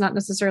 so it's not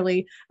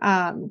necessarily,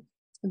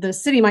 the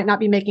city might not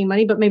be making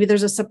money, but maybe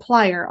there's a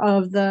supplier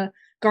of the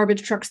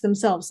garbage trucks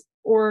themselves.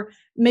 Or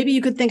maybe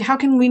you could think, how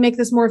can we make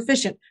this more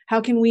efficient?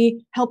 How can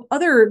we help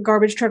other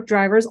garbage truck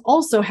drivers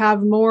also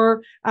have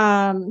more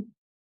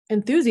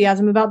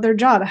enthusiasm about their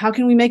job? How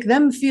can we make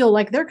them feel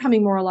like they're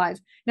coming more alive?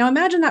 Now,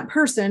 imagine that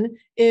person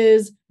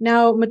is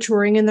now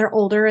maturing and they're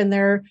older and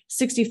they're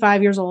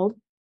 65 years old.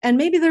 And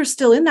maybe they're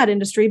still in that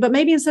industry, but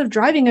maybe instead of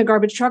driving a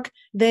garbage truck,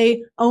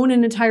 they own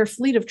an entire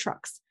fleet of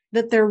trucks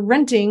that they're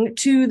renting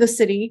to the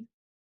city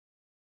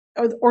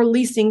or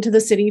leasing to the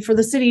city for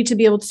the city to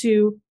be able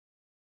to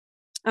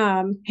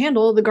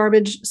handle the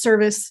garbage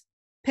service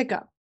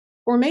pickup.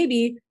 Or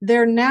maybe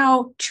they're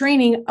now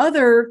training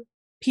other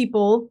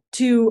people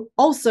to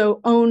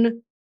also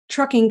own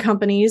trucking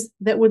companies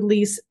that would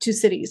lease to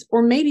cities.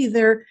 Or maybe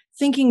they're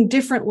thinking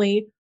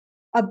differently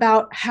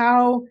about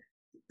how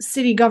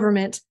city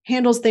government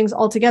handles things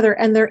altogether,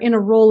 and they're in a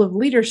role of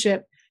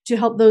leadership to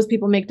help those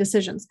people make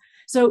decisions.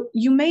 So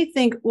you may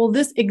think, well,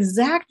 this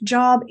exact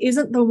job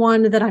isn't the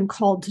one that I'm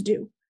called to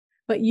do,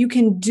 but you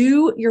can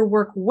do your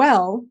work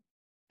well.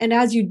 And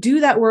as you do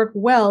that work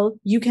well,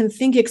 you can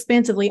think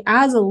expansively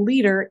as a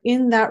leader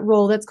in that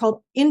role. That's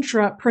called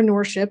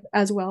intrapreneurship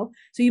as well.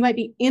 So you might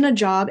be in a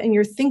job and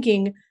you're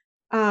thinking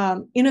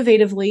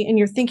innovatively and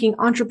you're thinking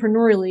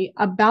entrepreneurially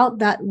about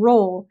that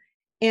role.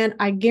 And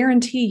I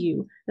guarantee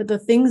you that the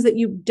things that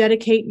you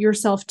dedicate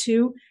yourself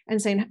to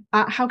and saying,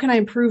 how can I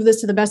improve this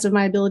to the best of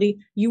my ability?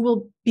 You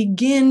will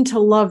begin to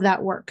love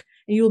that work.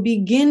 And you will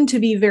begin to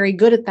be very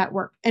good at that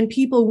work. And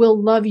people will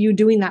love you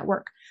doing that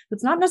work.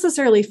 It's not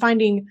necessarily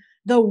finding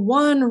the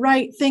one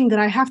right thing that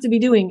I have to be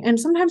doing. And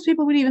sometimes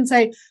people would even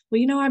say,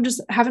 well, I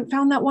just haven't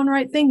found that one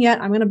right thing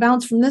yet. I'm going to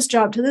bounce from this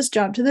job to this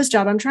job to this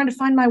job. I'm trying to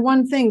find my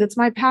one thing that's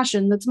my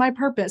passion, that's my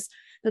purpose,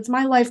 that's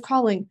my life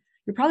calling.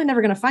 You're probably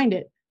never going to find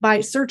it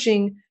by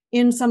searching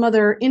in some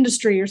other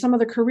industry or some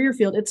other career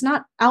field. It's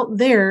not out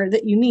there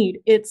that you need.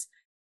 It's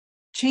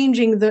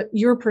changing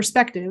your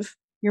perspective,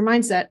 your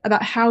mindset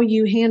about how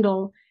you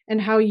handle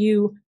and how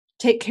you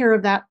take care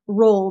of that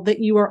role that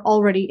you are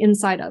already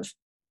inside of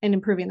and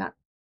improving that.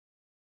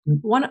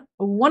 One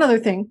other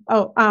thing.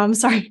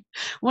 Sorry.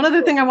 One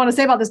other thing I want to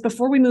say about this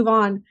before we move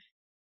on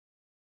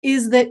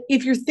is that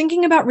if you're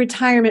thinking about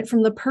retirement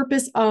from the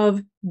purpose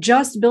of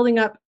just building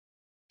up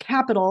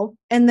capital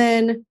and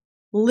then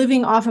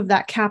living off of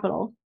that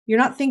capital, you're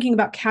not thinking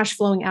about cash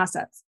flowing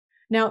assets.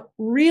 Now,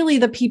 really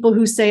the people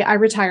who say I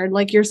retired,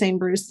 like you're saying,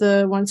 Bruce,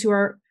 the ones who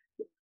are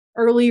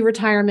early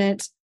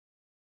retirement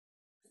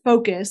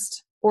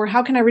focused, or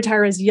how can I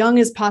retire as young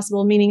as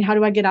possible? Meaning, how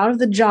do I get out of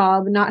the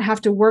job, not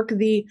have to work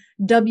the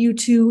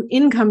W-2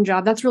 income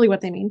job? That's really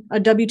what they mean, a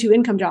W-2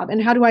 income job.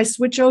 And how do I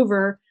switch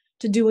over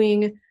to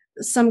doing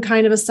some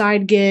kind of a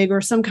side gig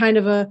or some kind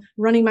of a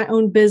running my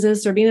own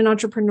business or being an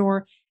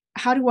entrepreneur?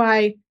 How do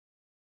I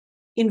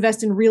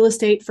invest in real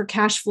estate for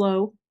cash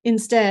flow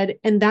instead?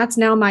 And that's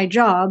now my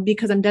job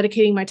because I'm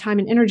dedicating my time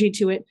and energy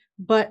to it,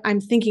 but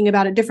I'm thinking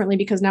about it differently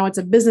because now it's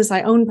a business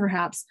I own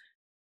perhaps.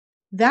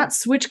 That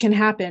switch can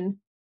happen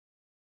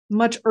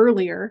much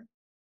earlier.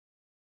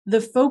 The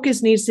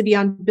focus needs to be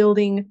on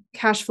building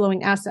cash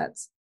flowing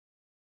assets.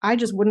 I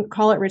just wouldn't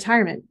call it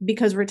retirement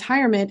because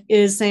retirement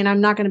is saying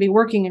I'm not going to be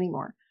working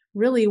anymore.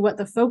 Really what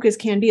the focus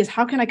can be is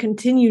how can I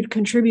continue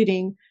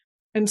contributing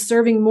and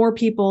serving more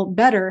people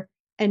better,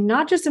 and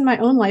not just in my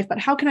own life, but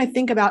how can I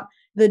think about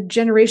the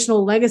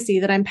generational legacy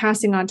that I'm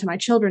passing on to my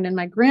children and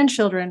my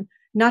grandchildren,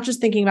 not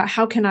just thinking about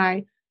how can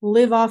I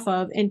live off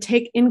of and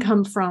take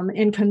income from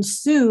and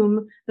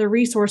consume the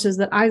resources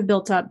that I've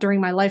built up during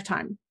my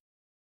lifetime.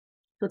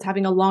 So it's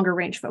having a longer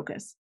range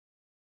focus.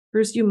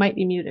 Bruce, you might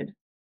be muted.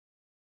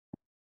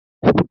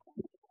 I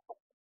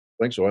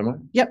think so, am I?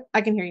 Yep,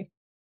 I can hear you.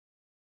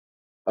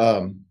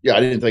 Yeah, I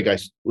didn't think I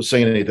was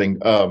saying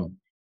anything.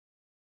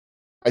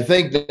 I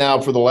think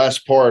now for the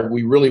last part,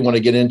 we really want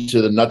to get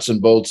into the nuts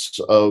and bolts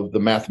of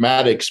the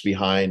mathematics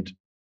behind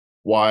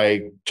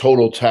why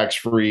total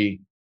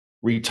tax-free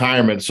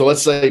retirement. So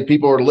let's say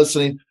people are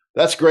listening.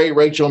 That's great,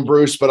 Rachel and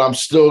Bruce, but I'm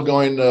still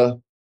going to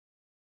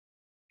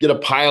get a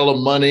pile of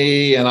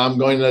money and I'm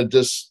going to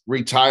just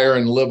retire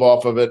and live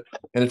off of it.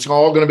 And it's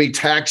all going to be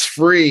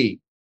tax-free.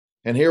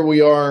 And here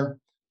we are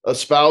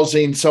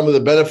espousing some of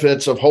the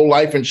benefits of whole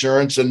life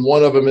insurance. And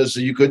one of them is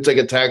that you could take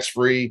a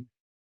tax-free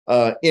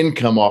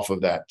income off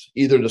of that,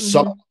 either to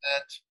supplement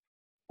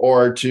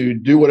or to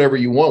do whatever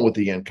you want with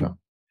the income.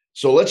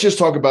 So let's just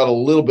talk about a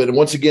little bit. And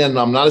once again,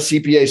 I'm not a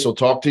CPA, so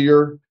talk to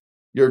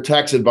your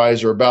tax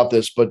advisor about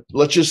this, but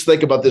let's just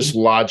think about this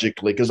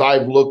logically, because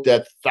I've looked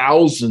at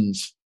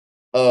thousands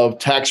of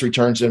tax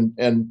returns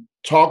and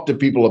talked to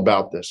people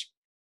about this.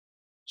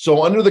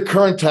 So under the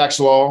current tax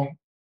law,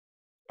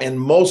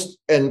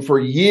 and for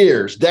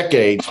years,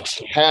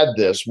 decades, had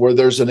this where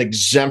there's an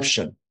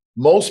exemption.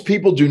 Most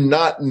people do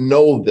not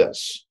know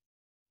this.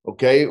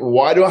 Okay.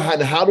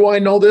 How do I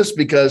know this?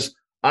 Because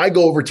I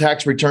go over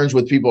tax returns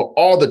with people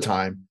all the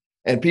time,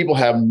 and people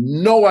have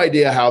no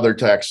idea how their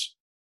tax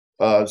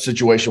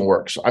situation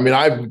works. I mean,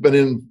 I've been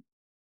in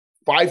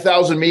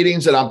 5,000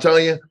 meetings, and I'm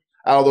telling you,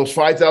 out of those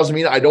 5,000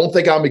 meetings, I don't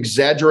think I'm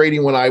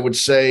exaggerating when I would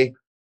say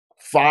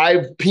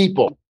 5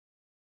 people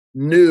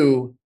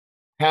knew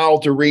how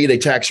to read a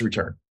tax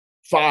return.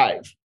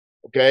 5.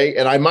 Okay.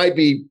 And I'm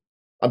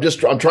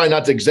trying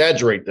not to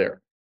exaggerate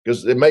there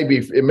because it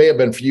may have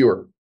been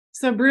fewer.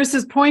 So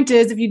Bruce's point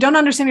is, if you don't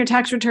understand your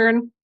tax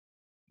return,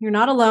 you're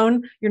not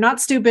alone. You're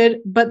not stupid,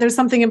 but there's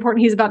something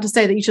important he's about to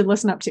say that you should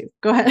listen up to.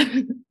 Go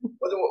ahead.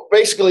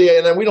 Basically,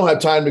 and then we don't have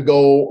time to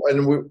go,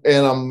 and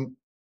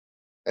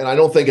I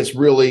don't think it's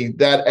really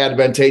that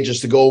advantageous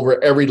to go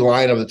over every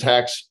line of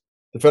the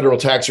federal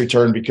tax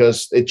return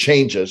because it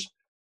changes.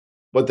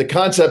 But the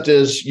concept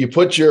is you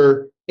put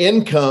your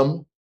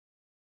income,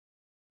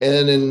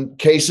 and in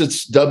case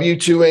it's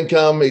W-2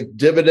 income,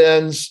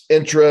 dividends,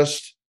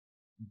 interest,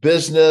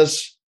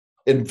 business,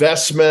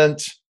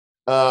 investment,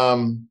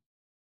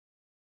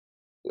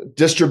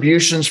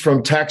 distributions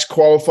from tax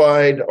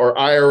qualified or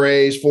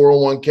IRAs,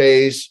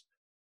 401ks,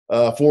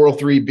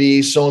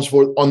 403Bs, so on and so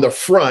forth. On the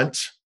front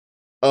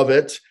of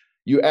it,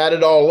 you add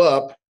it all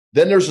up.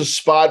 Then there's a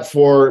spot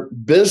for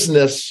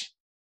business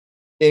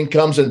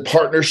incomes and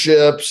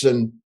partnerships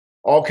and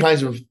all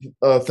kinds of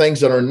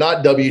things that are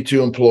not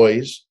W-2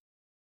 employees.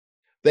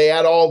 They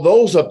add all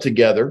those up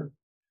together.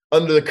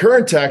 Under the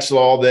current tax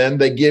law, then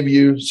they give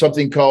you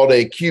something called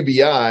a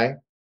QBI,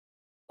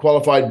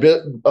 qualified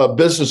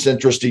business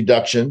interest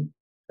deduction,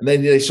 and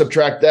then they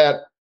subtract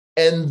that.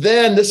 And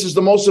then this is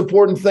the most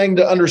important thing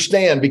to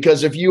understand,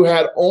 because if you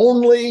had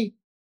only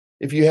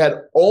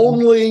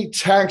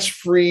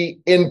tax-free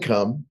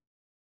income,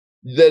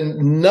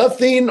 then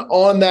nothing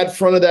on that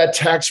front of that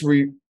tax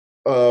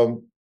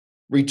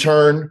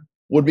return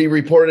would be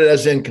reported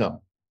as income.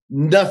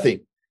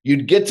 Nothing.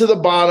 You'd get to the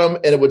bottom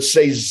and it would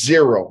say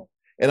 0.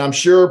 And I'm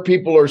sure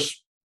people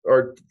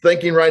are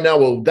thinking right now,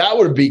 well, that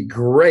would be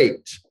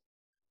great.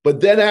 But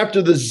then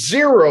after the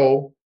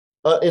 0,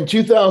 in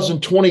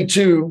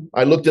 2022,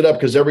 I looked it up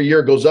because every year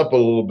it goes up a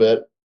little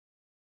bit.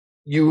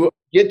 You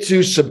get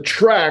to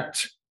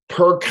subtract,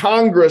 per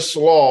Congress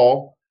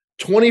law,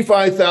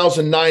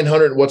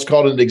 $25,900, what's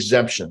called an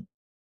exemption.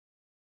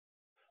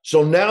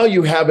 So now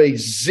you have a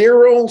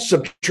 0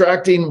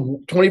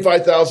 subtracting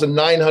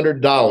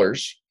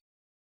 $25,900.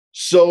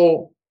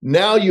 So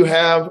now you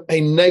have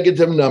a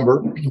negative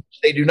number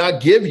they do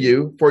not give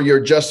you for your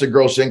adjusted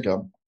gross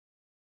income.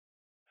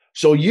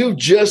 So you've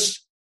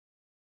just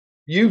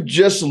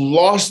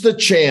lost the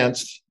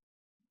chance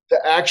to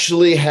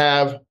actually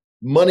have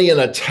money in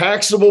a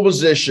taxable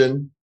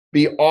position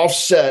be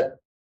offset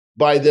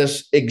by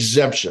this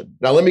exemption.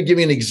 Now, let me give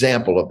you an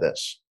example of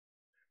this.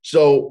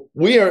 So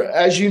we are,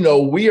 as you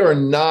know, we are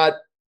not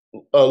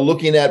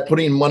looking at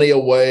putting money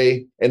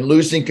away and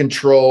losing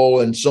control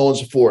and so on and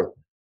so forth.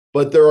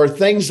 But there are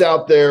things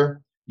out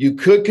there you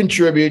could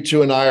contribute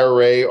to an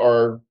IRA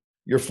or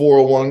your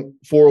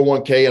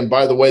 401k. And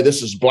by the way,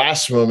 this is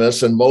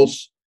blasphemous and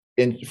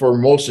for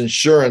most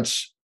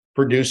insurance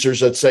producers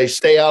that say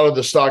stay out of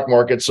the stock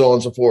market, so on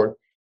and so forth.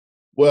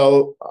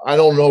 Well, I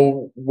don't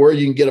know where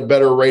you can get a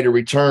better rate of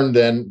return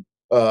than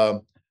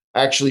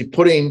actually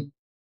putting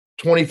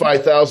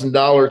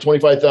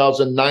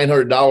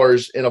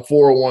 $25,900 in a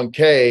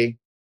 401k,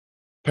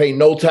 pay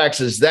no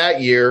taxes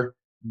that year,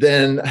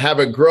 then have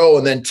it grow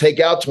and then take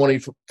out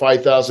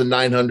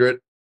 $25,900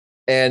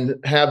 and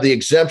have the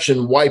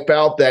exemption wipe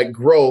out that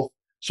growth.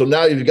 So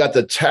now you've got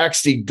the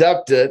tax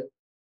deducted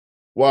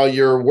while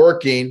you're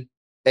working,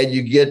 and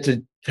you get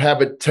to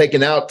have it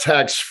taken out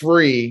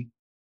tax-free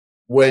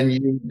when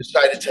you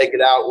decide to take it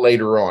out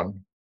later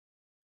on.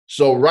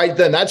 So right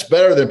then, that's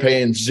better than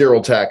paying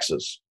 0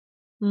 taxes.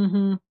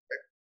 Mm-hmm.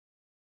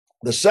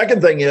 The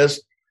second thing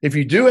is, if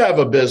you do have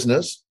a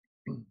business,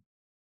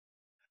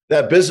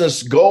 that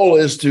business goal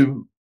is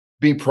to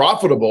be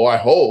profitable, I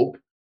hope.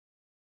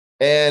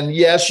 And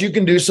yes, you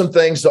can do some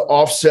things to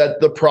offset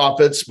the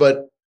profits,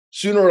 but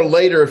sooner or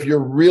later, if you're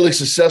really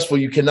successful,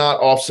 you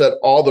cannot offset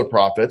all the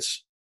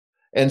profits.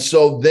 And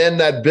so then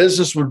that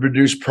business would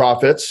produce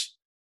profits.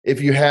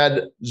 If you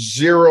had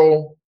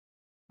zero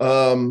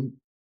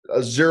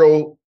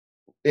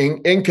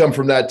income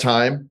from that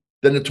time,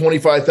 then the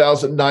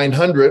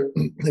 $25,900,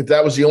 if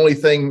that was the only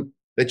thing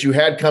that you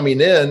had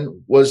coming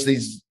in, was the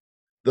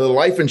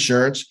life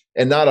insurance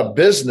and not a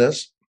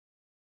business.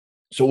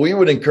 So we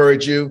would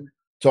encourage you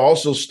to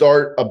also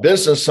start a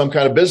business, some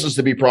kind of business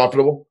to be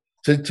profitable,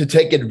 to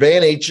take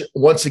advantage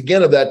once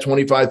again of that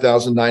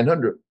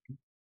 $25,900.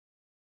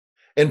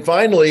 And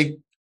finally,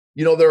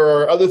 there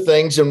are other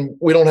things, and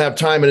we don't have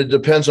time, and it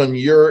depends on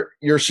your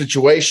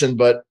situation,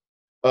 but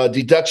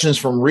deductions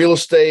from real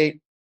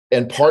estate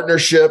and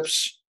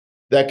partnerships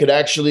that could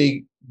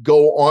actually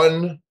go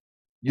on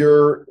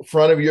your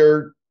front of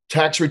your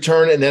tax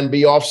return and then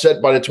be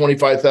offset by the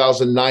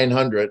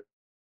 $25,900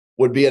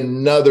 would be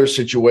another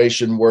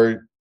situation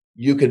where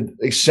you could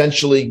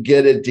essentially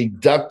get it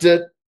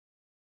deducted,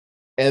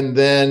 and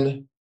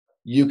then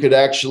you could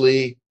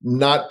actually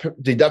not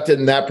deduct it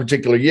in that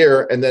particular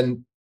year and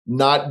then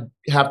not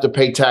have to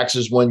pay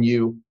taxes when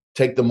you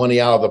take the money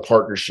out of the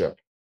partnership.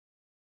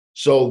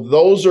 So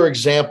those are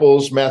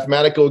examples,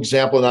 mathematical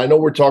example. And I know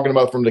we're talking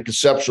about from the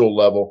conceptual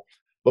level,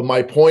 but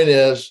my point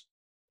is,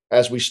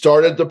 as we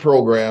started the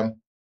program,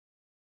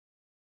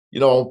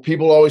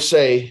 people always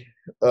say,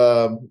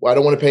 I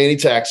don't want to pay any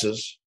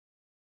taxes.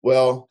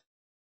 Well,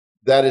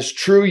 that is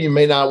true. You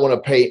may not want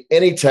to pay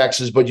any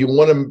taxes, but you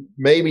want to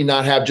maybe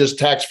not have just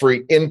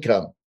tax-free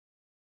income,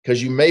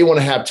 because you may want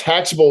to have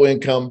taxable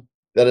income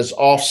that is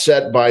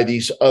offset by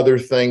these other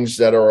things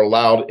that are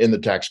allowed in the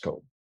tax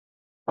code.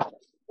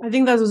 I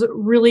think that was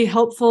really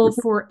helpful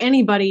for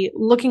anybody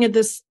looking at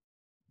this,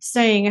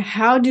 saying,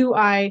 how do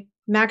I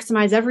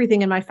maximize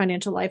everything in my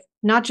financial life,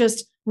 not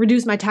just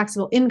reduce my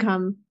taxable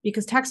income,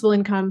 because taxable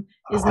income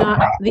is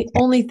not the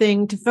only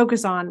thing to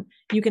focus on.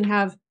 You can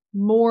have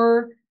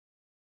more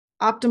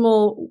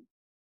optimizing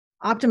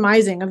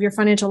of your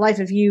financial life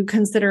if you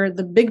consider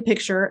the big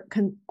picture,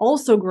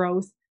 also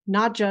growth,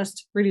 not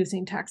just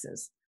reducing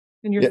taxes.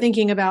 And you're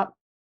thinking about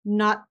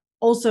not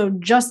also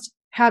just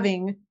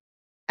having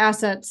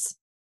assets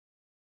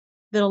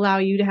that allow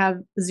you to have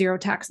zero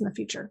tax in the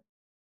future.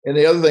 And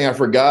the other thing I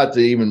forgot to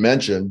even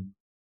mention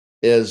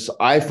is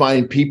I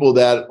find people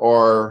that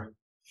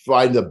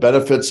find the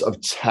benefits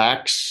of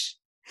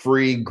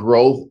tax-free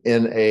growth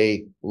in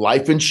a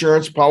life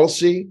insurance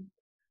policy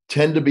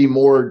tend to be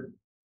more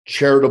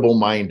charitable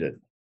minded.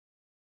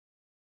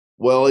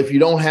 Well, if you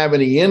don't have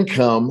any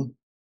income,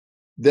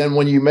 then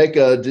when you make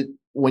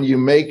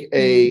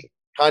a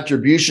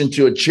contribution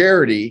to a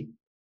charity,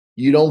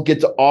 you don't get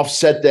to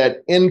offset that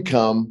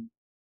income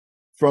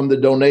from the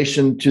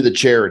donation to the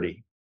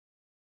charity.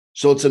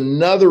 So it's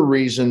another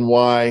reason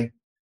why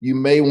you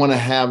may want to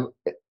have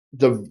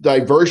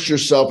diverse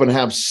yourself and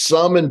have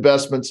some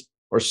investments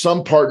or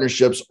some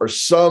partnerships or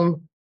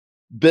some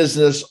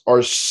business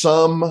or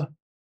some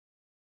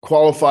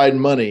qualified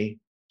money,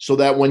 so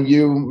that when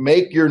you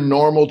make your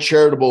normal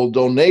charitable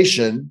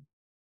donation,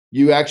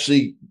 you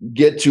actually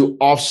get to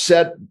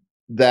offset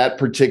that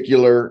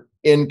particular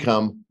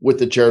income with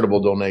the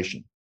charitable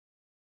donation.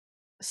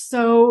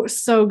 So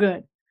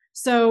good.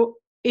 So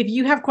if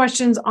you have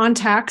questions on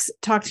tax,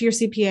 talk to your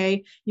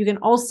CPA. You can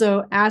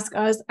also ask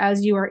us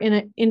as you are in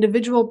an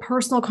individual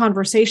personal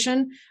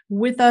conversation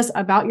with us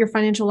about your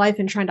financial life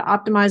and trying to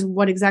optimize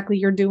what exactly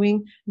you're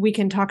doing. We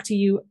can talk to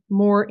you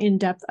more in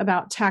depth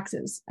about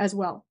taxes as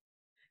well.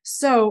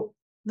 So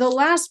the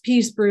last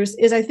piece, Bruce,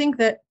 is I think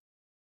that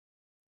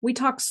we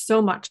talk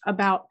so much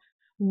about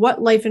what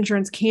life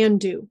insurance can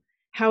do,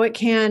 how it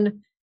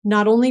can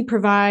not only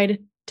provide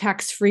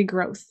tax-free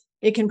growth,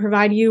 it can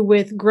provide you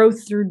with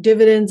growth through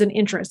dividends and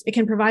interest. It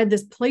can provide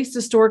this place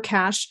to store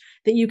cash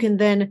that you can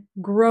then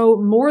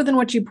grow more than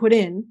what you put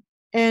in.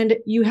 And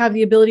you have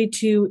the ability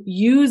to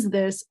use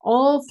this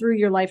all through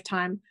your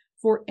lifetime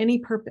for any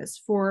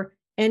purpose, for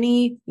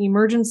any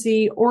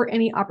emergency or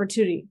any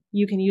opportunity.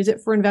 You can use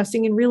it for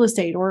investing in real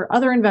estate or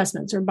other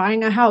investments or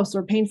buying a house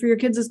or paying for your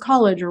kids'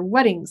 college or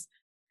weddings.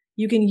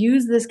 You can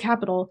use this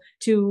capital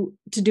to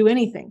do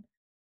anything.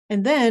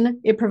 And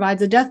then it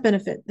provides a death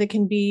benefit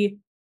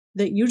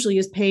that usually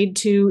is paid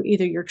to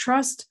either your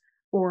trust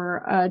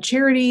or a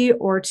charity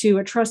or to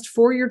a trust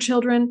for your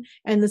children.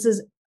 And this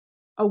is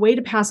a way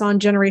to pass on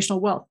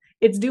generational wealth.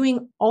 It's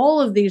doing all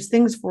of these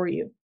things for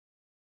you.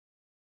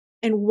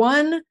 And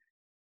one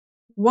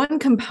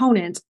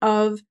component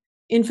of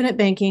infinite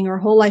banking or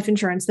whole life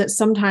insurance that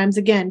sometimes,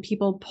 again,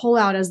 people pull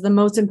out as the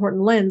most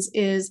important lens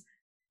is,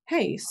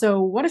 hey,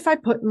 so what if I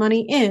put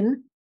money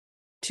in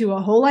to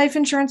a whole life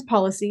insurance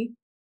policy,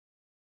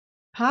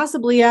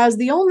 possibly as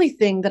the only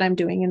thing that I'm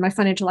doing in my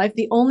financial life,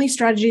 the only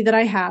strategy that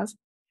I have.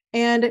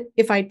 And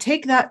if I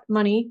take that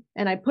money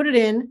and I put it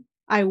in,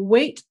 I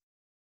wait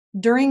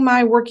during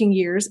my working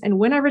years, and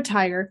when I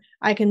retire,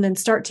 I can then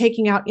start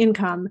taking out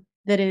income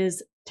that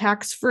is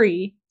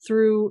tax-free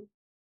through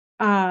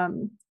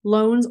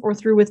loans or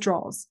through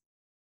withdrawals.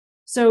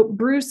 So,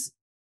 Bruce,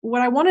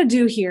 what I want to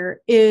do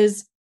here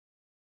is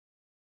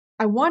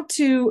I want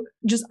to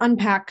just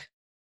unpack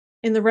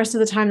in the rest of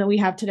the time that we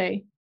have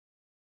today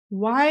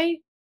why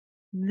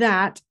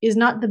that is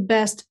not the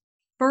best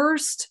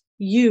first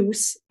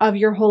use of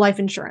your whole life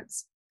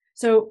insurance.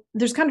 So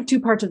there's kind of two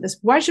parts of this.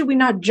 Why should we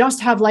not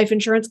just have life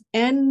insurance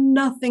and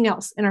nothing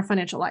else in our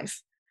financial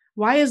life?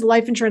 Why is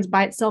life insurance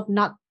by itself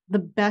not the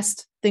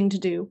best thing to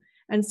do?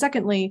 And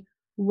secondly,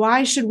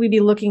 why should we be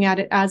looking at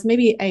it as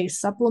maybe a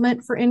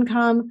supplement for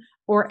income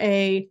or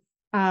a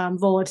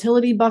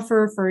volatility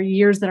buffer for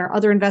years that our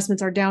other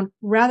investments are down,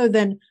 rather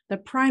than the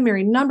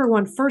primary number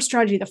one first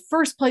strategy, the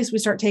first place we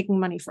start taking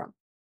money from?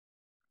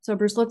 So,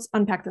 Bruce, let's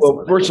unpack this.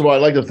 Well, first of all, I'd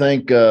like to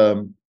thank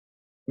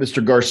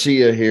Mr.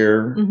 Garcia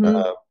here,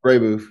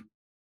 Braybouf,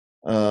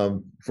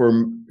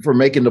 for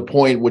making the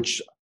point,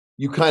 which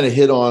you kind of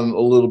hit on a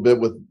little bit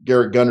with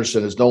Garrett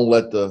Gunderson, is don't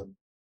let the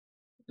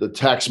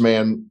tax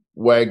man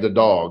wag the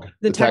dog.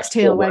 The tax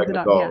tail wag the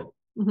dog.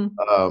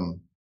 Yeah.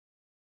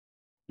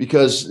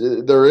 Because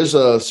there is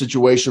a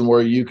situation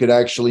where you could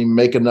actually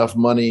make enough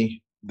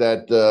money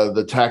that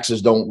the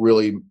taxes don't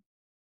really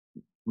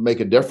make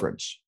a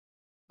difference.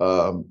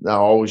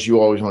 Now, you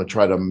always want to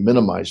try to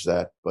minimize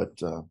that, but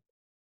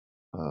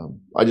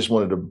I just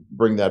wanted to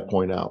bring that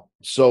point out.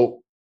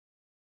 So,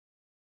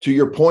 to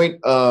your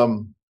point,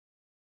 and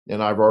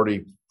I've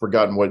already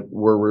forgotten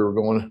where we were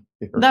going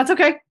here. That's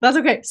okay.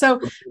 So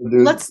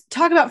let's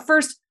talk about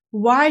first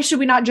why should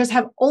we not just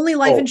have only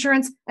life Oh.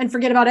 insurance and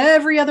forget about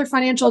every other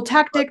financial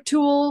tactic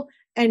tool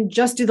and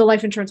just do the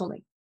life insurance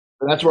only?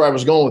 And that's where I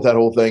was going with that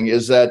whole thing,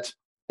 is that,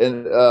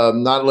 and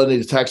not letting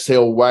the tax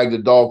tail wag the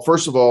dog.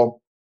 First of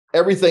all,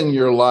 everything in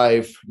your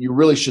life, you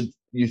really should,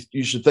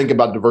 you should think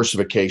about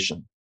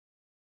diversification.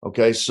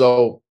 Okay.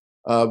 So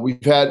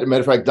we've had, as a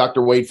matter of fact,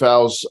 Dr. Wade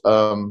Fowles,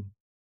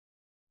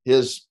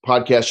 his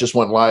podcast just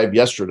went live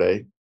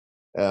yesterday,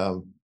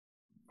 from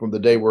the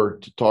day we're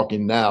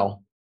talking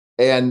now.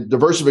 And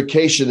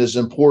diversification is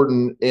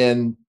important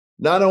in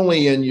not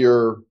only in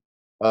your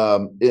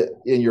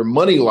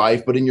money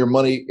life, but in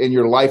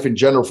your life in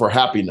general, for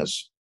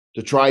happiness,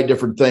 to try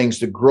different things,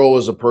 to grow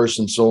as a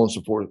person, so on and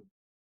so forth.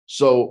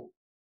 So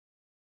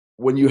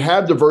when you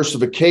have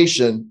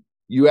diversification,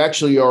 you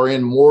actually are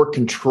in more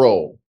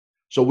control.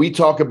 So we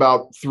talk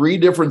about three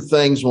different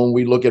things when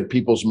we look at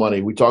people's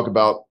money. We talk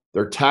about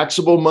their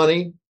taxable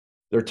money,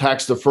 their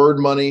tax deferred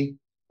money,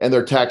 and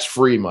their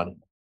tax-free money.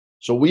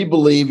 So we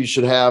believe you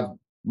should have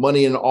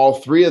money in all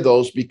three of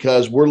those,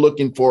 because we're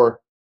looking for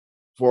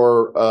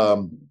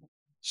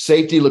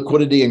safety,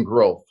 liquidity, and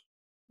growth.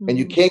 Mm-hmm. And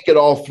you can't get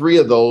all three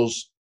of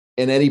those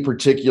in any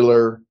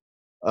particular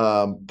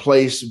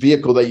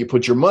vehicle that you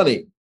put your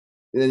money.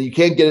 And you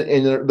can't get it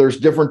in. There's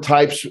different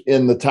types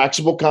in the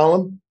taxable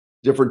column,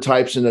 different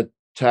types in the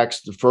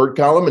tax deferred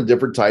column, and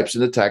different types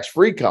in the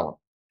tax-free column.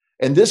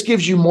 And this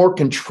gives you more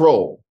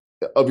control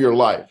of your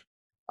life.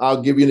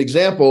 I'll give you an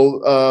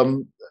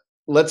example.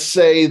 Let's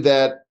say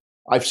that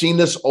I've seen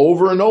this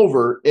over and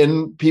over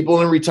in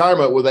people in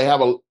retirement, where they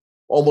have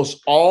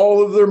almost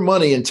all of their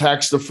money in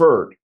tax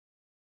deferred.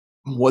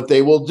 What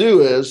they will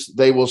do is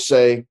they will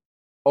say,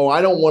 oh,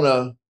 I don't want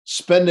to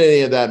spend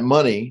any of that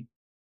money,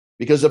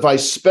 because if I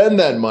spend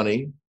that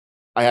money,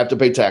 I have to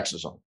pay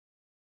taxes on it.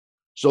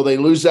 So they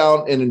lose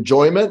out in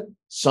enjoyment.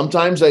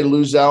 Sometimes they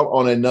lose out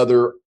on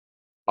another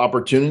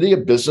opportunity, a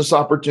business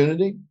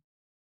opportunity.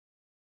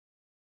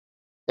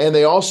 And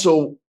they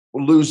also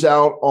lose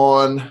out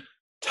on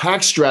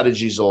tax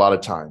strategies a lot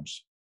of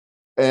times.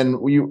 And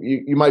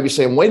you might be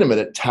saying, wait a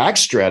minute, tax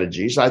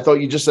strategies? I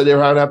thought you just said they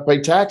were going to have to pay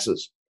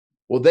taxes.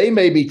 Well, they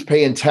may be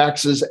paying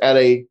taxes at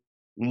a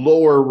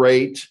lower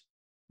rate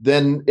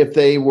than if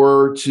they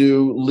were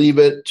to leave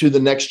it to the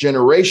next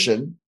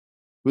generation,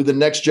 who the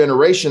next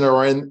generation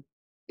are in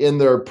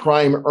their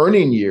prime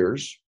earning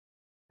years.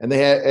 And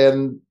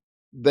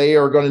they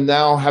are going to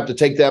now have to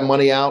take that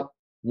money out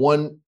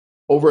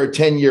over a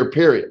 10-year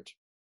period.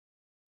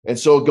 And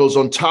so it goes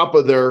on top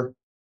of their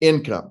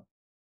income.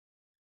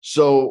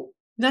 So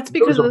that's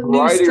because of the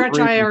new stretch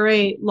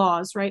IRA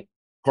laws, right?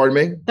 Pardon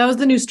me? That was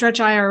the new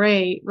stretch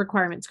IRA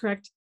requirements,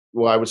 correct?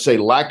 Well, I would say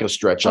lack of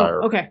stretch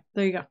IRA. Okay,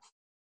 there you go.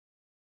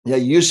 Yeah,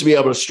 you used to be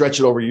able to stretch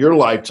it over your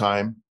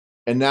lifetime,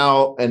 and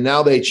now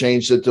they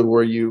changed it to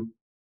where you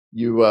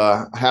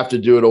have to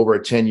do it over a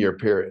 10-year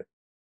period,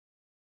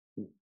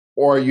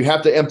 or you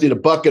have to empty the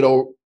bucket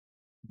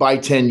by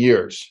 10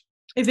 years.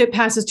 If it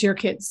passes to your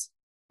kids.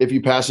 If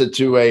you pass it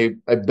to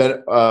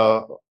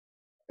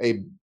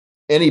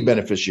any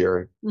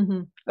beneficiary,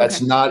 mm-hmm.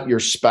 That's not your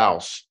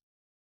spouse.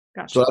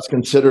 Gotcha. So that's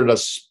considered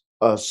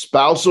a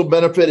spousal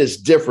benefit. Is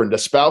different. A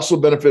spousal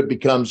benefit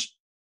becomes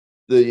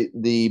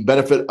the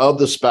benefit of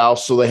the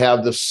spouse, so they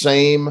have the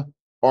same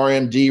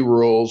RMD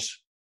rules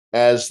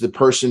as the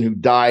person who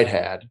died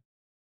had.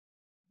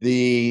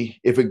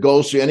 If it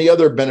goes to any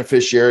other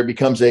beneficiary, it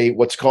becomes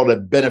what's called a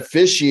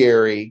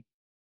beneficiary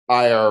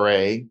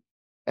IRA,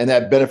 and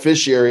that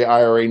beneficiary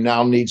IRA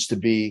now needs to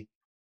be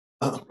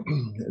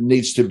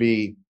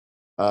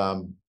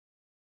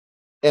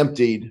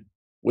emptied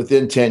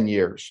within 10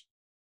 years.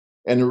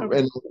 And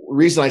the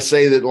reason I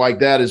say that like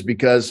that is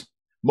because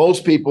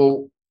most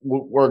people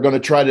are going to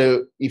try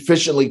to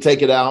efficiently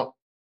take it out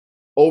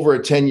over a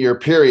 10-year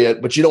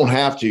period, but you don't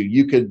have to.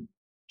 You could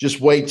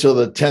just wait till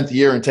the 10th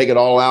year and take it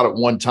all out at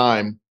one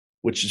time,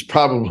 which is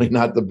probably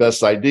not the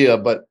best idea,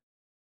 but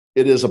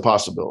it is a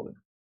possibility.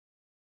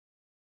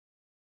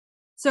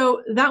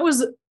 So that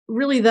was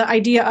really the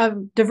idea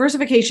of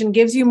diversification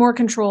gives you more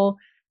control,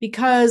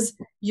 because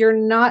you're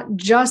not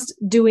just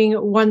doing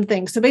one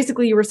thing. So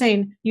basically you were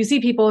saying you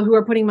see people who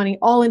are putting money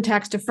all in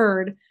tax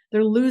deferred.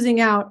 They're losing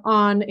out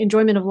on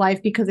enjoyment of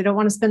life because they don't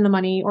want to spend the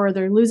money, or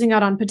they're losing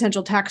out on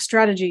potential tax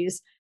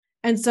strategies.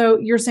 And so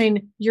you're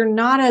saying you're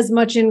not as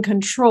much in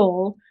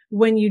control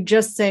when you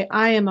just say,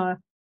 I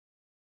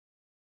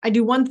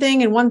do one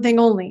thing and one thing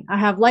only. I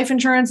have life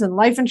insurance and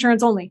life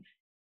insurance only.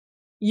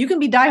 You can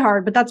be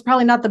diehard, but that's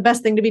probably not the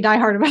best thing to be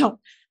diehard about.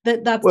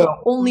 That's the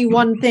only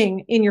one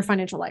thing in your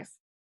financial life.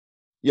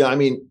 Yeah, I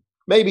mean,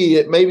 maybe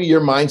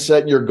your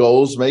mindset and your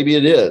goals, maybe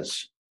it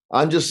is.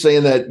 I'm just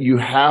saying that you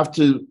have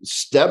to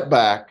step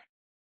back.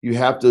 You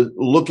have to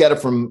look at it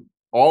from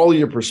all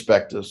your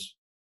perspectives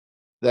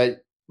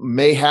that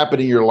may happen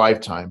in your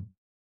lifetime.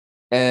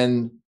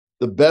 And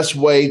the best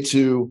way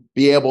to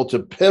be able to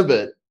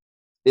pivot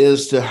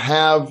is to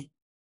have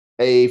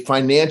a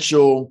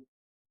financial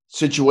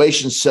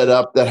situation set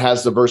up that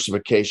has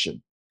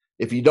diversification.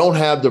 If you don't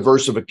have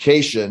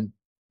diversification,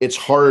 it's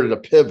harder to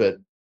pivot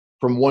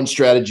from one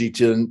strategy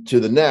to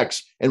the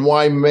next. And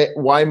why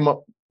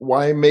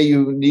may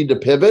you need to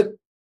pivot?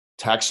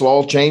 Tax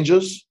law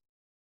changes,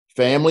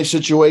 family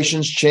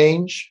situations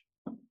change.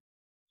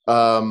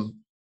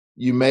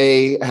 You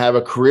may have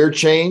a career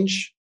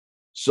change.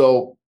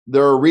 So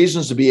there are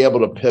reasons to be able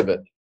to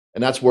pivot.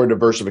 And that's where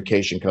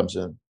diversification comes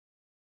in.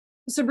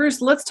 So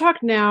Bruce, let's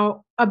talk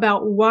now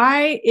about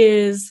why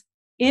is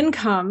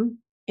income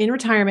in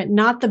retirement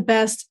not the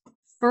best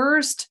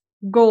first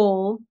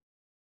goal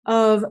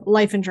of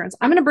life insurance?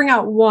 I'm going to bring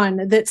out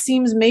one that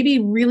seems maybe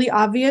really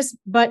obvious,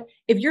 but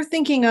if you're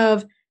thinking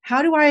of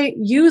how do I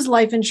use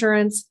life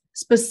insurance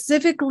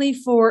specifically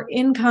for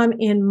income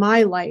in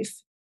my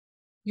life,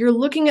 you're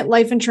looking at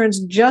life insurance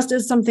just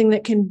as something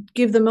that can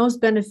give the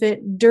most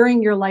benefit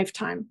during your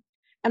lifetime.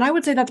 And I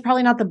would say that's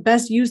probably not the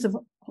best use of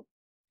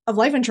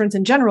life insurance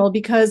in general,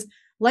 because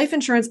life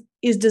insurance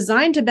is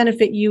designed to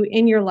benefit you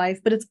in your life,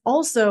 but it's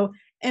also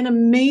an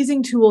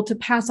amazing tool to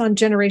pass on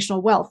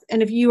generational wealth.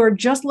 And if you are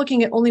just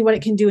looking at only what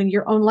it can do in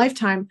your own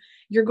lifetime,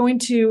 you're going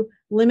to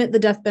limit the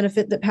death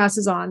benefit that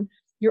passes on.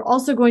 You're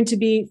also going to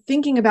be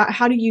thinking about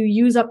how do you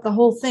use up the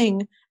whole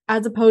thing,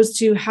 as opposed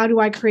to how do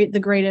I create the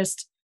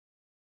greatest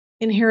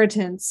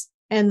inheritance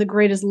and the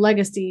greatest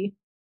legacy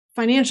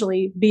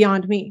financially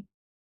beyond me.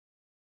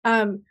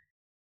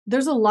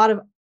 There's a lot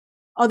of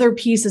other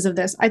pieces of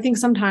this. I think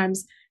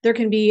sometimes there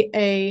can be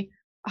a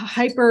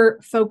hyper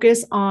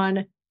focus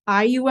on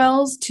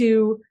IULs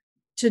to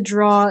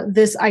draw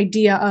this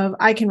idea of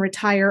I can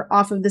retire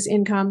off of this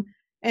income.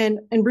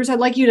 And Bruce, I'd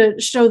like you to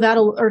show that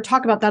or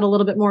talk about that a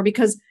little bit more,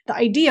 because the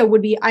idea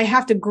would be I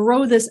have to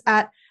grow this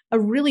at a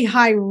really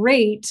high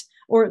rate,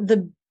 or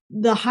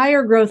the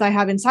higher growth I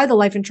have inside the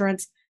life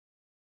insurance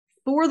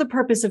for the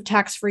purpose of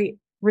tax-free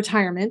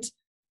retirement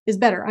is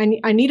better.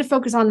 I need to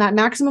focus on that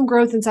maximum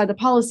growth inside the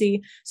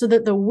policy so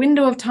that the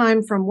window of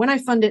time from when I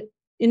fund it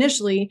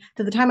initially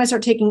to the time I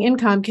start taking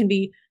income can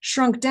be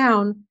shrunk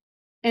down,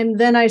 and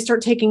then I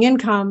start taking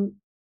income.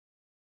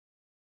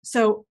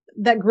 So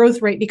that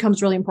growth rate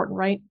becomes really important,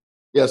 right?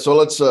 Yeah. So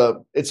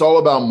it's all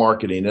about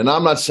marketing. And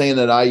I'm not saying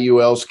that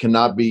IULs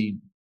cannot be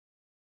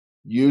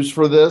used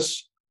for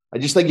this. I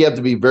just think you have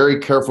to be very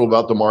careful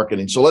about the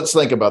marketing. So let's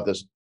think about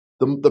this.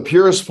 The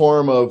purest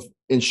form of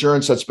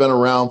insurance that's been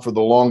around for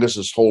the longest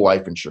is whole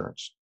life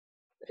insurance.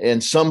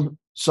 In some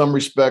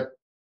respect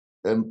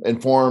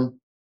and form,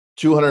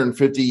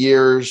 250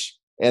 years,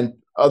 and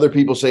other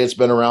people say it's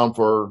been around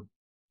for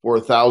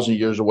 1,000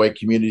 years, the way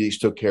communities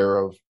took care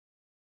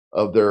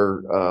of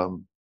their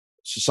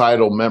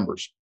societal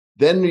members.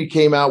 Then we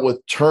came out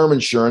with term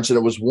insurance, and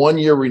it was 1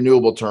 year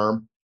renewable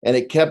term, and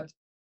it kept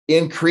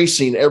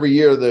increasing every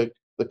year. The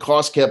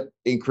cost kept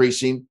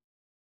increasing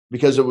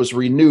because it was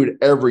renewed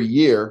every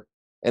year.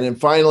 And then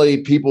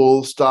finally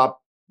people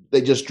stopped.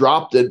 They just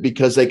dropped it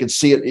because they could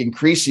see it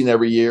increasing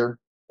every year,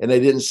 and they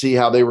didn't see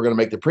how they were going to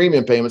make the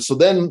premium payments. So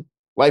then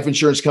life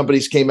insurance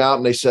companies came out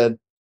and they said,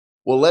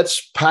 well,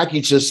 let's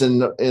package this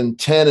in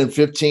 10 and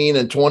 15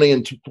 and 20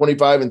 and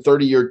 25 and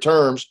 30-year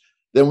terms.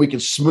 Then we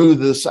could smooth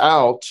this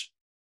out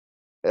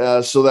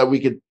so that we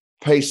could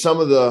pay some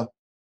of the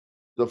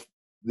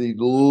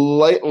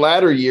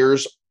latter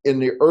years in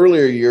the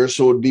earlier years,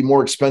 so it would be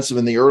more expensive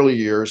in the early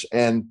years.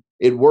 And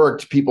it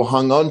worked. People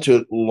hung on to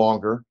it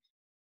longer.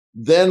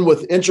 Then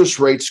with interest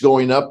rates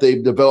going up,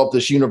 they've developed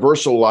this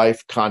universal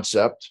life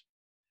concept.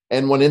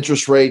 And when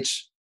interest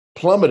rates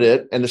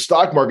plummeted and the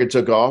stock market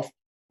took off,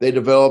 they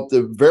developed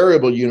the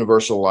variable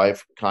universal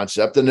life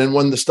concept. And then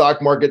when the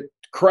stock market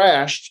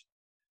crashed,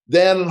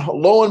 then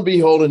lo and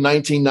behold, in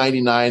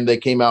 1999, they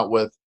came out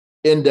with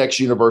index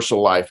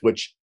universal life,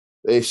 which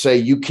they say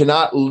you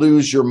cannot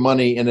lose your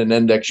money in an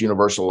index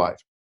universal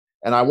life.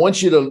 And I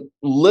want you to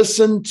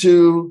listen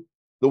to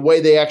the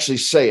way they actually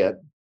say it.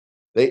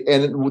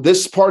 And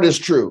this part is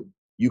true.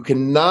 You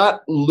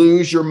cannot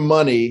lose your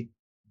money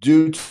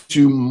due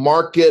to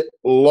market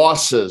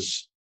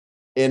losses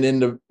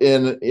in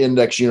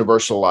index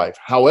universal life.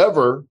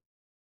 However,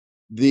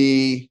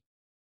 the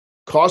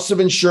cost of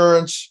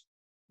insurance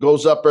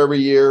goes up every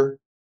year,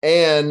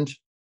 and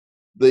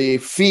the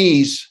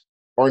fees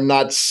are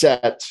not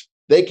set.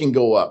 They can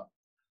go up.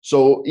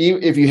 So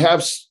if you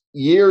have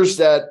years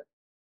that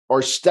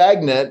are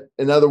stagnant,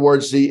 in other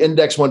words, the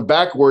index went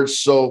backwards,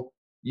 so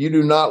you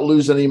do not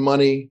lose any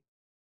money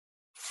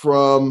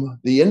from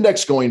the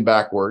index going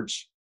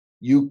backwards.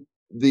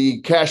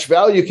 The cash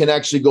value can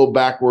actually go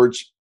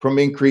backwards from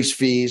increased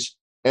fees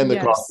and the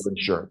cost of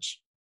insurance.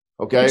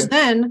 Okay. Which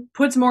then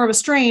puts more of a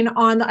strain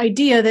on the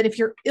idea that if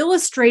you're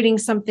illustrating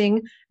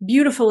something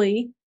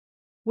beautifully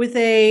with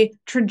a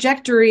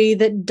trajectory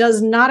that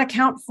does not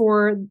account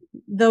for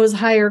those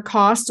higher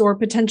costs or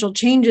potential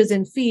changes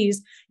in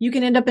fees, you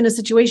can end up in a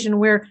situation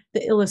where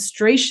the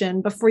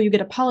illustration before you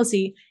get a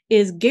policy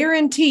is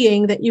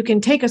guaranteeing that you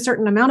can take a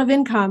certain amount of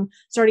income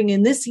starting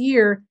in this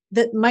year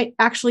that might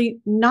actually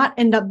not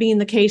end up being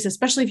the case,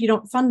 especially if you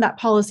don't fund that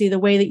policy the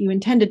way that you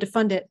intended to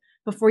fund it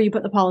before you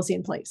put the policy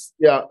in place.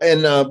 Yeah.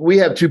 And we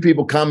have two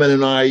people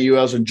commenting on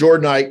IULs, and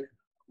Jordan,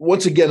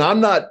 once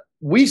again,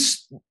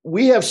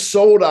 we have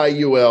sold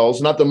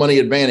IULs, not the Money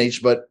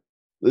Advantage, but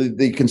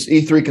the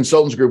E3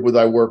 Consultants Group that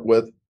I work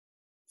with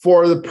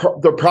for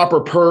the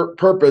proper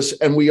purpose.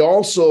 And we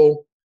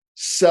also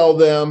sell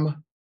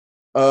them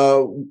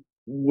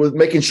with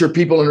making sure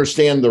people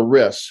understand the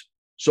risks.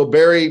 So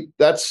Barry,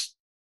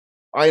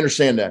 I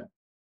understand that.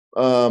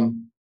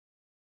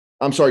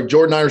 I'm sorry,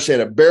 Jordan, I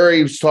understand it.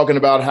 Barry was talking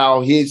about how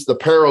he's the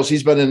perils.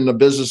 He's been in the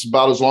business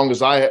about as long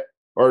as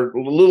or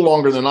a little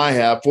longer than I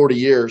have, 40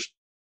 years.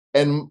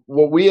 And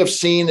what we have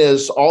seen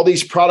is all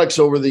these products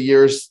over the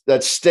years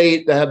that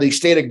have these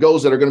stated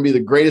goals that are going to be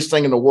the greatest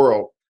thing in the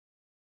world.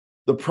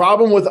 The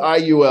problem with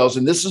IULs,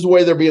 and this is the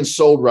way they're being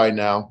sold right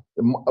now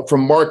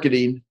from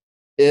marketing,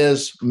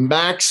 is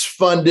max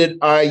funded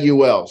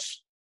IULs.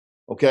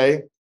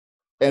 Okay.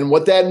 And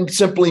what that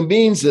simply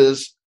means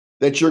is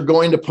that you're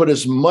going to put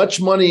as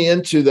much money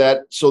into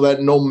that so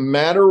that no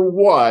matter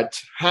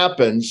what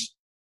happens,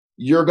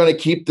 you're going to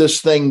keep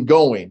this thing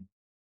going.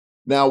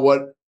 Now,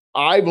 what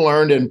I've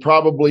learned, and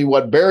probably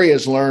what Barry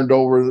has learned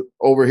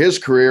over his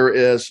career,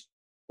 is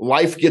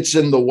life gets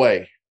in the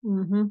way.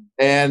 Mm-hmm.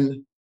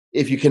 And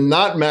if you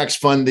cannot max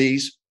fund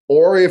these,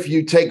 or if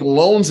you take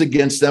loans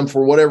against them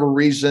for whatever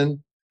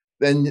reason,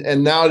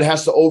 and now it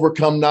has to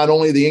overcome not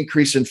only the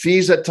increase in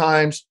fees at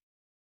times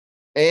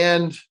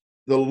and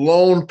the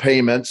loan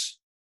payments,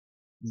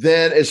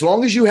 then as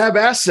long as you have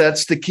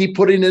assets to keep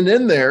putting it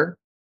in there.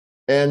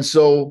 And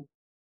so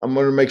I'm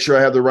going to make sure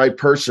I have the right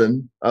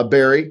person,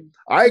 Barry.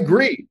 I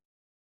agree.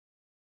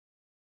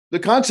 The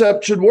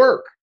concept should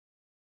work.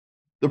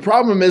 The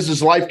problem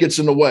is life gets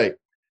in the way.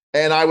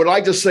 And I would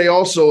like to say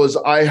also is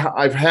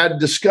I've had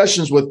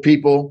discussions with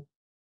people,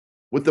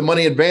 with the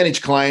Money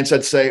Advantage clients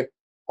that say,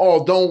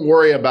 oh, don't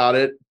worry about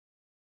it.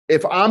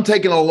 If I'm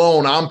taking a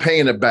loan, I'm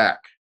paying it back.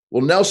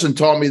 Well, Nelson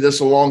taught me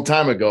this a long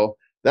time ago.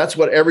 That's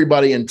what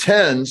everybody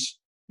intends,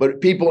 but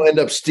people end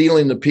up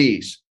stealing the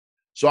peas.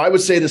 So I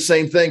would say the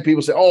same thing.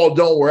 People say, oh,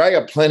 don't worry. I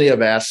got plenty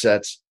of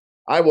assets.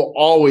 I will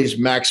always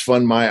max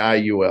fund my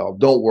IUL.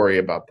 Don't worry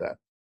about that.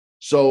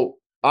 So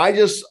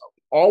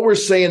all we're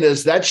saying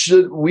is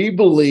we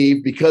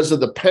believe because of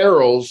the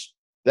perils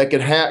that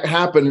could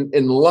happen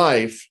in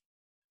life,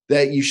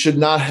 that you should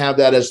not have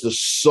that as the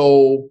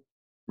sole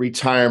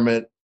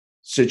retirement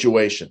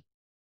situation.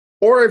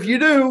 Or if you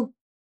do,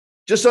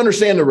 just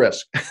understand the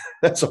risk.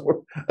 That's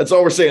all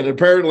we're saying. And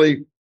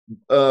apparently,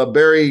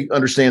 Barry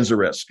understands the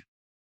risk.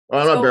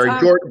 Well, not Barry.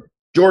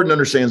 Jordan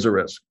understands the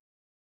risk.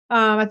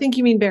 I think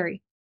you mean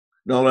Barry.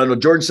 No.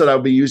 Jordan said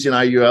I'll be using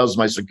IUL as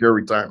my secure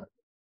retirement.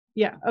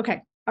 Yeah.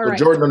 Okay. All so right.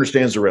 Jordan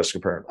understands the risk,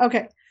 apparently.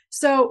 Okay.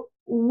 So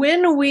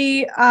when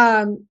we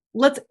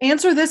let's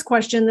answer this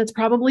question that's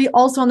probably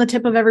also on the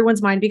tip of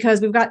everyone's mind,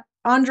 because we've got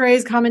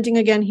Andres commenting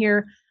again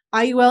here.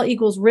 IUL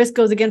equals risk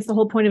goes against the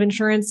whole point of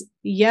insurance.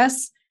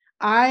 Yes,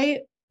 I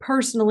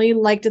personally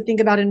like to think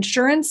about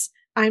insurance.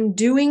 I'm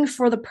doing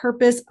for the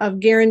purpose of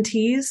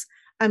guarantees.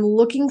 I'm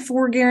looking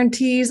for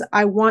guarantees.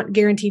 I want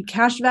guaranteed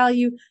cash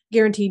value,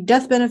 guaranteed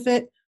death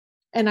benefit,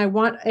 and I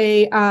want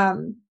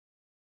there's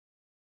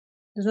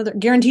another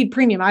guaranteed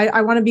premium.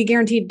 I want to be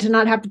guaranteed to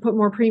not have to put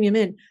more premium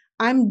in.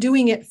 I'm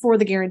doing it for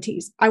the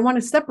guarantees. I want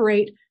to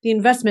separate the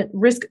investment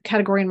risk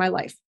category in my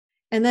life.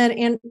 And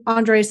then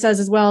Andre says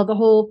as well,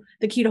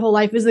 the key to whole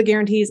life is the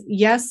guarantees.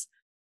 Yes.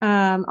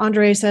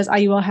 Andre says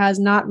IUL has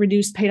not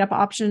reduced paid up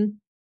option,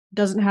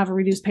 doesn't have a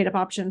reduced paid up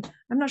option.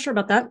 I'm not sure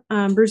about that.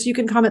 Bruce, you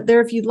can comment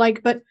there if you'd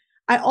like, but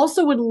I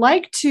also would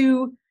like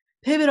to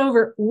pivot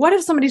over. What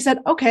if somebody said,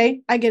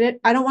 okay, I get it.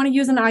 I don't want to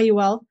use an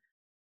IUL.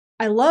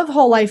 I love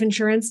whole life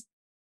insurance.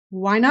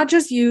 Why not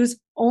just use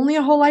only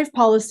a whole life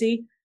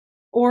policy,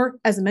 or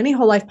as many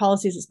whole life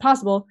policies as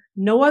possible,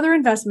 no other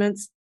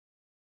investments,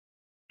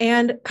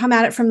 and come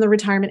at it from the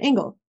retirement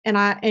angle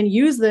and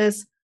use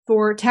this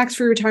for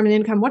tax-free retirement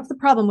income? What's the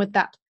problem with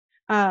that?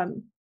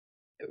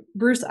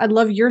 Bruce, I'd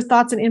love your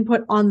thoughts and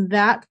input on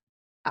that.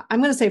 I'm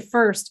going to say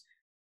first,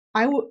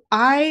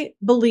 I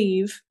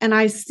believe and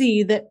I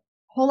see that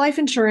whole life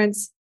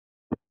insurance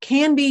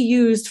can be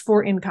used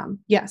for income.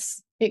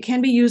 Yes, it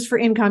can be used for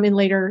income in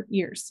later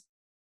years.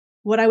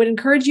 What I would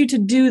encourage you to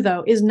do,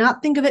 though, is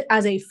not think of it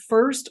as a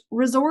first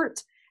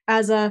resort,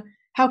 as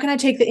how can I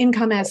take the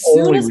income as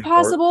soon as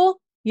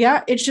possible?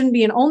 Yeah, it shouldn't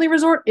be an only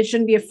resort. It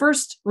shouldn't be a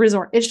first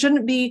resort. It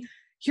shouldn't be,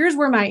 here's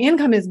where my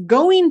income is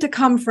going to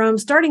come from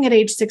starting at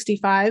age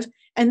 65,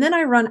 and then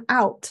I run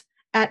out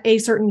at a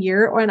certain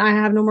year, and I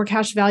have no more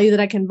cash value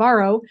that I can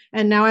borrow,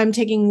 and now I'm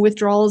taking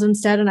withdrawals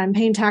instead, and I'm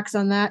paying tax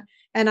on that,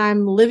 and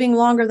I'm living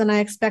longer than I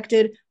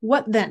expected.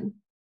 What then?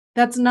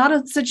 That's not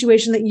a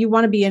situation that you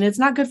want to be in. It's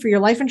not good for your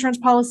life insurance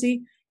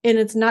policy, and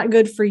it's not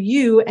good for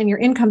you and your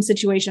income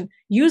situation.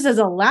 Use as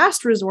a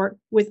last resort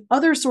with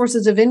other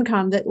sources of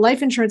income that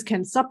life insurance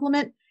can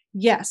supplement.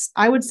 Yes,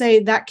 I would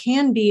say that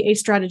can be a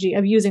strategy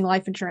of using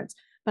life insurance,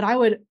 but I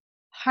would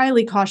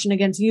highly caution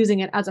against using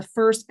it as a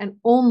first and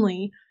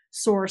only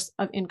source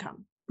of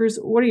income. Bruce,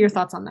 what are your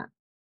thoughts on that?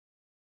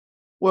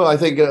 Well, I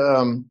think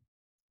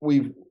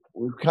we've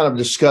kind of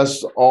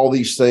discussed all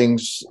these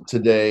things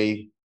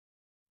today.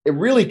 It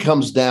really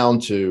comes down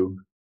to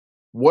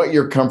what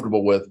you're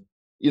comfortable with.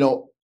 You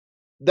know,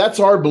 that's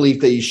our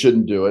belief that you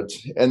shouldn't do it.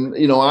 And,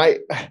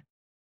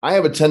 I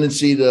have a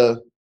tendency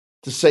to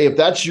say, if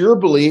that's your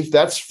belief,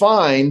 that's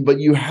fine, but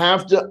you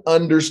have to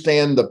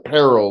understand the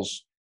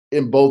perils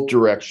in both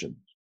directions.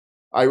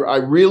 I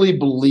really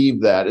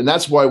believe that. And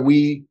that's why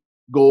we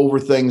go over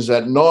things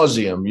ad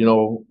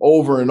nauseum,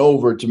 over and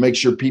over, to make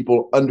sure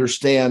people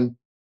understand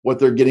what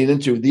they're getting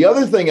into. The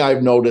other thing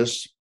I've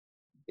noticed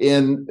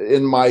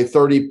in my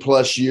 30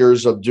 plus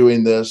years of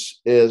doing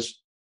this is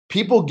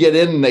people get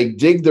in and they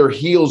dig their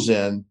heels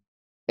in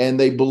and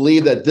they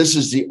believe that this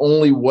is the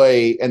only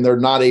way and they're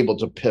not able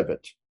to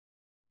pivot.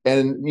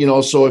 And,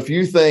 so if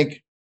you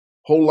think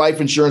whole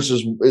life insurance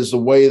is the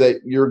way that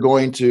you're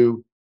going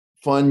to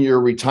fund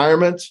your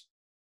retirement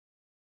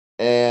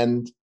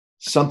and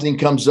something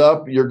comes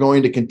up, you're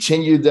going to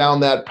continue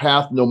down that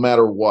path no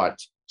matter what.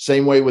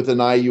 Same way with an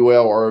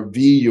IUL or a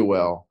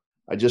VUL.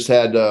 I just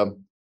had a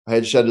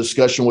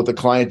discussion with a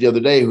client the other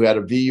day who had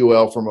a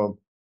VUL from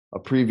a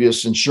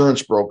previous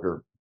insurance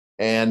broker.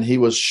 And he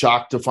was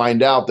shocked to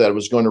find out that it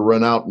was going to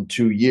run out in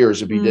 2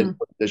 years if he didn't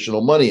put additional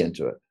money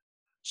into it.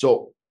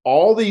 So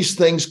all these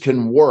things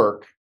can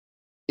work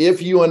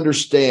if you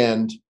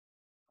understand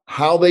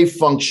how they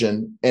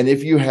function and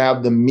if you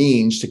have the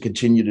means to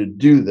continue to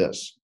do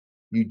this.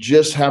 You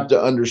just have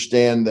to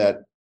understand that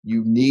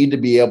you need to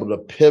be able to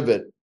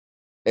pivot.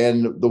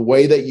 And the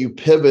way that you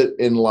pivot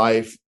in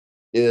life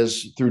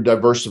is through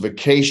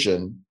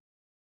diversification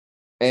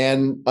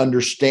and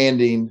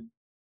understanding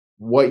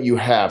what you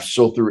have.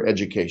 So through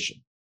education.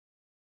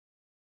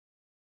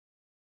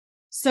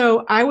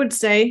 So I would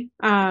say,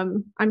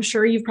 I'm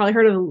sure you've probably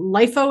heard of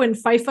LIFO and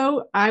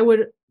FIFO. I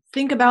would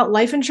think about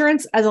life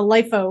insurance as a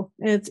LIFO.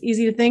 It's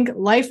easy to think.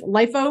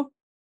 LIFO,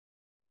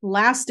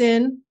 last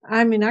in.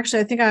 I mean,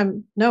 actually, I think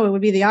it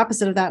would be the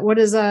opposite of that. What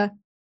is a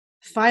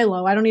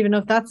FILO? I don't even know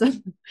if that's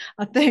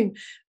a thing.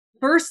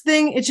 First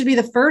thing, it should be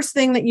the first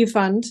thing that you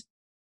fund.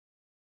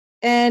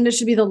 And it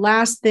should be the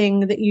last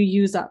thing that you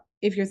use up.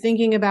 If you're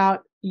thinking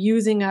about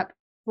using up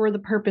for the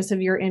purpose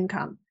of your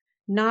income,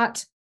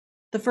 not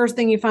the first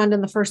thing you fund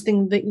and the first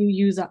thing that you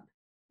use up.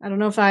 I don't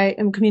know if I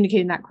am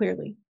communicating that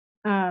clearly.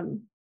 Yeah.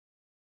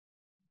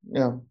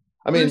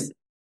 I mean,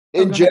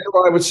 in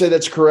general, I would say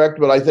that's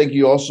correct, but I think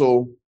you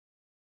also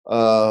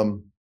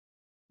have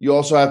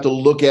to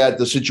look at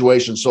the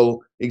situation.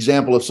 So,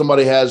 example, if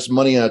somebody has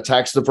money in a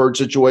tax deferred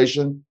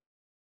situation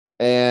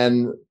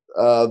and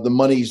the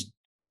money's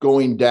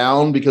going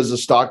down because of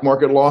stock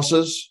market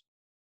losses,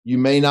 you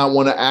may not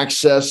want to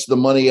access the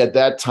money at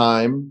that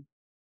time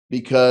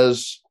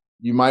because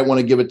you might want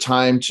to give it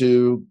time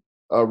to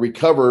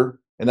recover.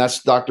 And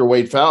that's Dr.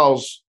 Wade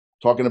Fowles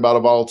talking about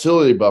a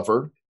volatility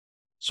buffer.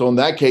 So in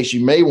that case,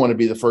 you may want to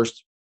be the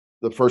first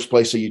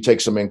place that you take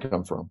some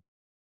income from.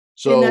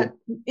 So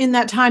in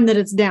that time that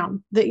it's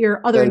down, that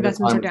your other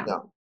investments are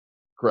down.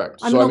 Correct.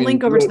 I'm going to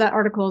link over to that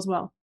article as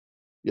well.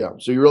 Yeah.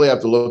 So you really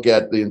have to look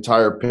at the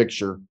entire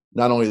picture,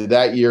 not only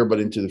that year, but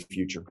into the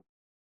future.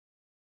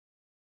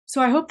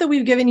 So I hope that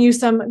we've given you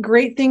some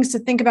great things to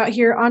think about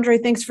here. Andre,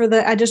 thanks for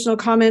the additional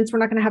comments. We're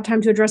not going to have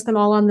time to address them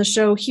all on the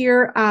show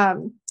here.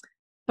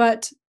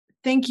 But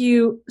thank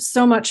you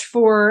so much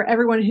for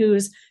everyone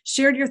who's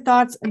shared your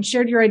thoughts and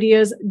shared your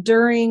ideas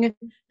during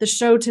the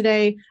show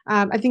today.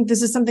 I think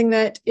this is something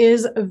that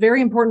is a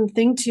very important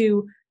thing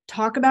to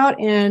talk about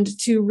and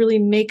to really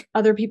make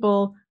other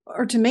people,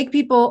 or to make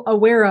people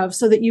aware of,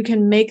 so that you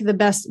can make the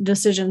best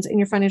decisions in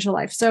your financial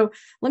life. So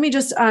let me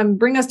just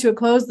bring us to a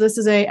close. This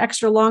is an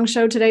extra long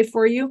show today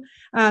for you.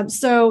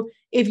 So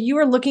if you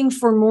are looking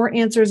for more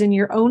answers in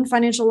your own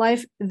financial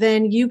life,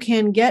 then you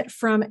can get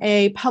from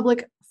a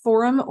public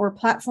forum or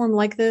platform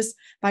like this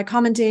by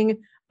commenting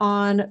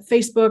on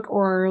Facebook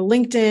or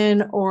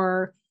LinkedIn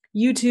or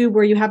YouTube,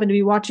 where you happen to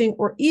be watching,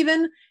 or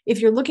even if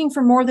you're looking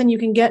for more than you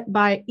can get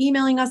by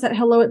emailing us at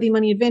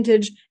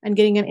hello@themoneyadvantage and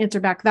getting an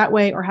answer back that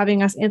way, or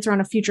having us answer on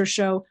a future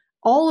show,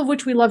 all of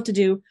which we love to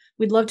do.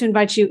 We'd love to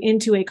invite you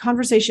into a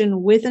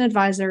conversation with an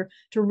advisor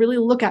to really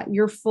look at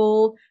your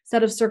full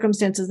set of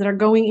circumstances that are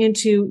going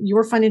into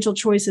your financial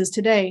choices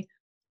today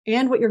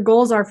and what your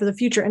goals are for the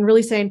future, and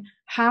really saying,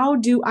 how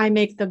do I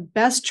make the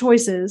best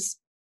choices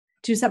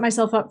to set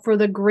myself up for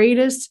the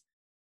greatest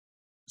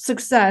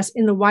success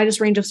in the widest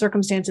range of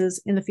circumstances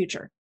in the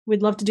future?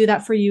 We'd love to do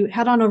that for you.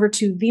 Head on over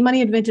to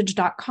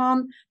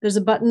themoneyadvantage.com. There's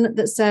a button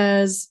that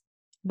says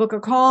book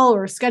a call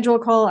or schedule a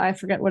call. I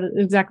forget what it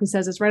exactly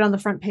says. It's right on the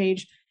front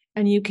page.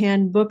 And you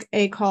can book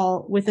a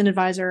call with an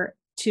advisor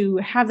to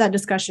have that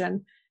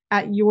discussion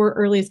at your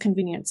earliest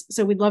convenience.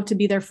 So we'd love to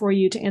be there for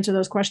you to answer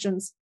those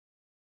questions.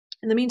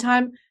 In the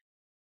meantime,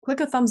 click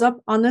a thumbs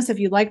up on this if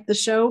you liked the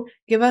show.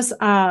 Give us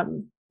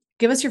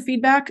your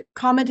feedback.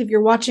 Comment if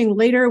you're watching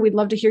later. We'd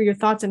love to hear your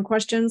thoughts and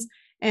questions.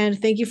 And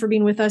thank you for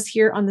being with us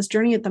here on this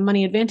journey at The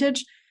Money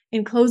Advantage.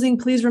 In closing,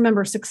 please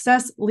remember,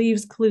 success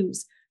leaves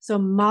clues. So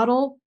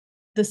model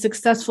the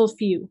successful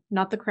few,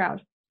 not the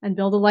crowd, and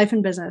build a life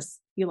and business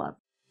you love.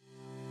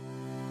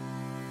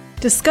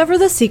 Discover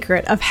the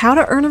secret of how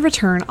to earn a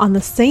return on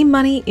the same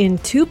money in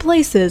two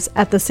places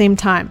at the same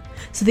time,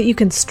 so that you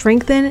can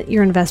strengthen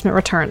your investment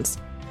returns.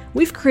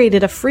 We've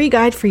created a free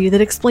guide for you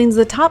that explains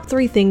the top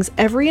 3 things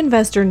every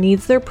investor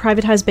needs their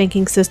privatized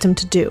banking system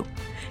to do.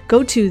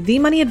 Go to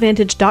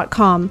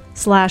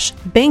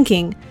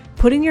themoneyadvantage.com/banking,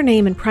 put in your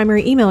name and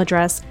primary email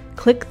address,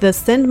 click the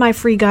Send My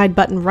Free Guide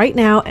button right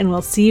now, and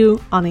we'll see you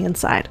on the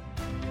inside.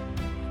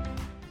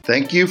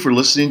 Thank you for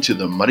listening to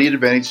the Money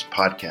Advantage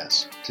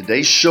podcast.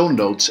 Today's show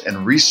notes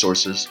and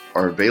resources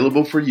are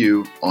available for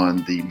you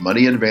on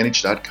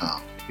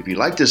themoneyadvantage.com. If you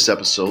like this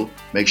episode,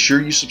 make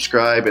sure you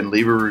subscribe and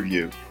leave a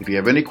review. If you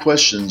have any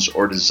questions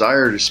or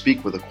desire to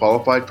speak with a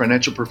qualified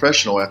financial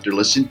professional after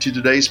listening to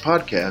today's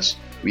podcast,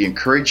 we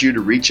encourage you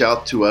to reach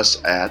out to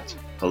us at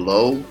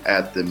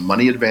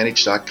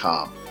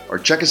hello@themoneyadvantage.com or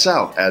check us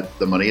out at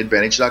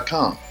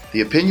themoneyadvantage.com.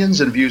 The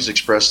opinions and views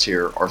expressed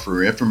here are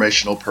for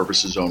informational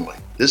purposes only.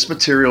 This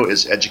material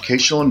is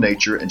educational in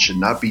nature and should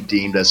not be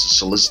deemed as a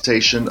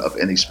solicitation of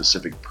any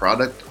specific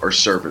product or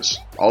service.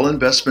 All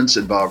investments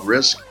involve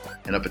risk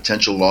and a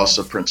potential loss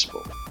of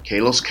principal.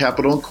 Kalos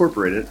Capital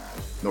Incorporated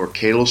nor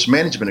Kalos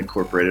Management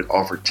Incorporated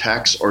offer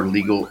tax or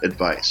legal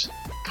advice.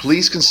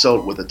 Please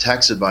consult with a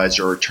tax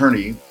advisor or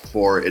attorney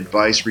for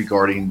advice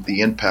regarding the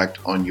impact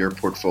on your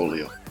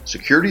portfolio.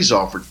 Securities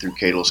offered through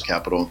Kalos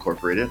Capital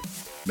Incorporated,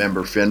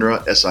 member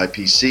FINRA,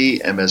 SIPC,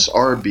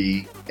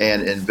 MSRB,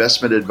 and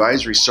investment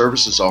advisory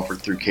services offered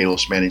through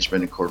Kalos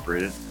Management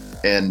Incorporated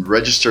and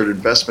registered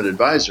investment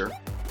advisor,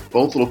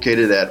 both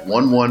located at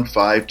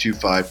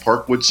 11525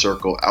 Parkwood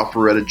Circle,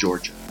 Alpharetta,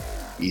 Georgia.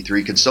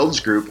 E3 Consultants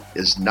Group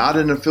is not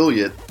an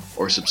affiliate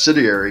or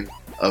subsidiary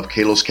of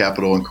Kalos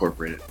Capital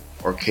Incorporated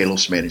or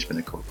Kalos Management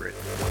Incorporated.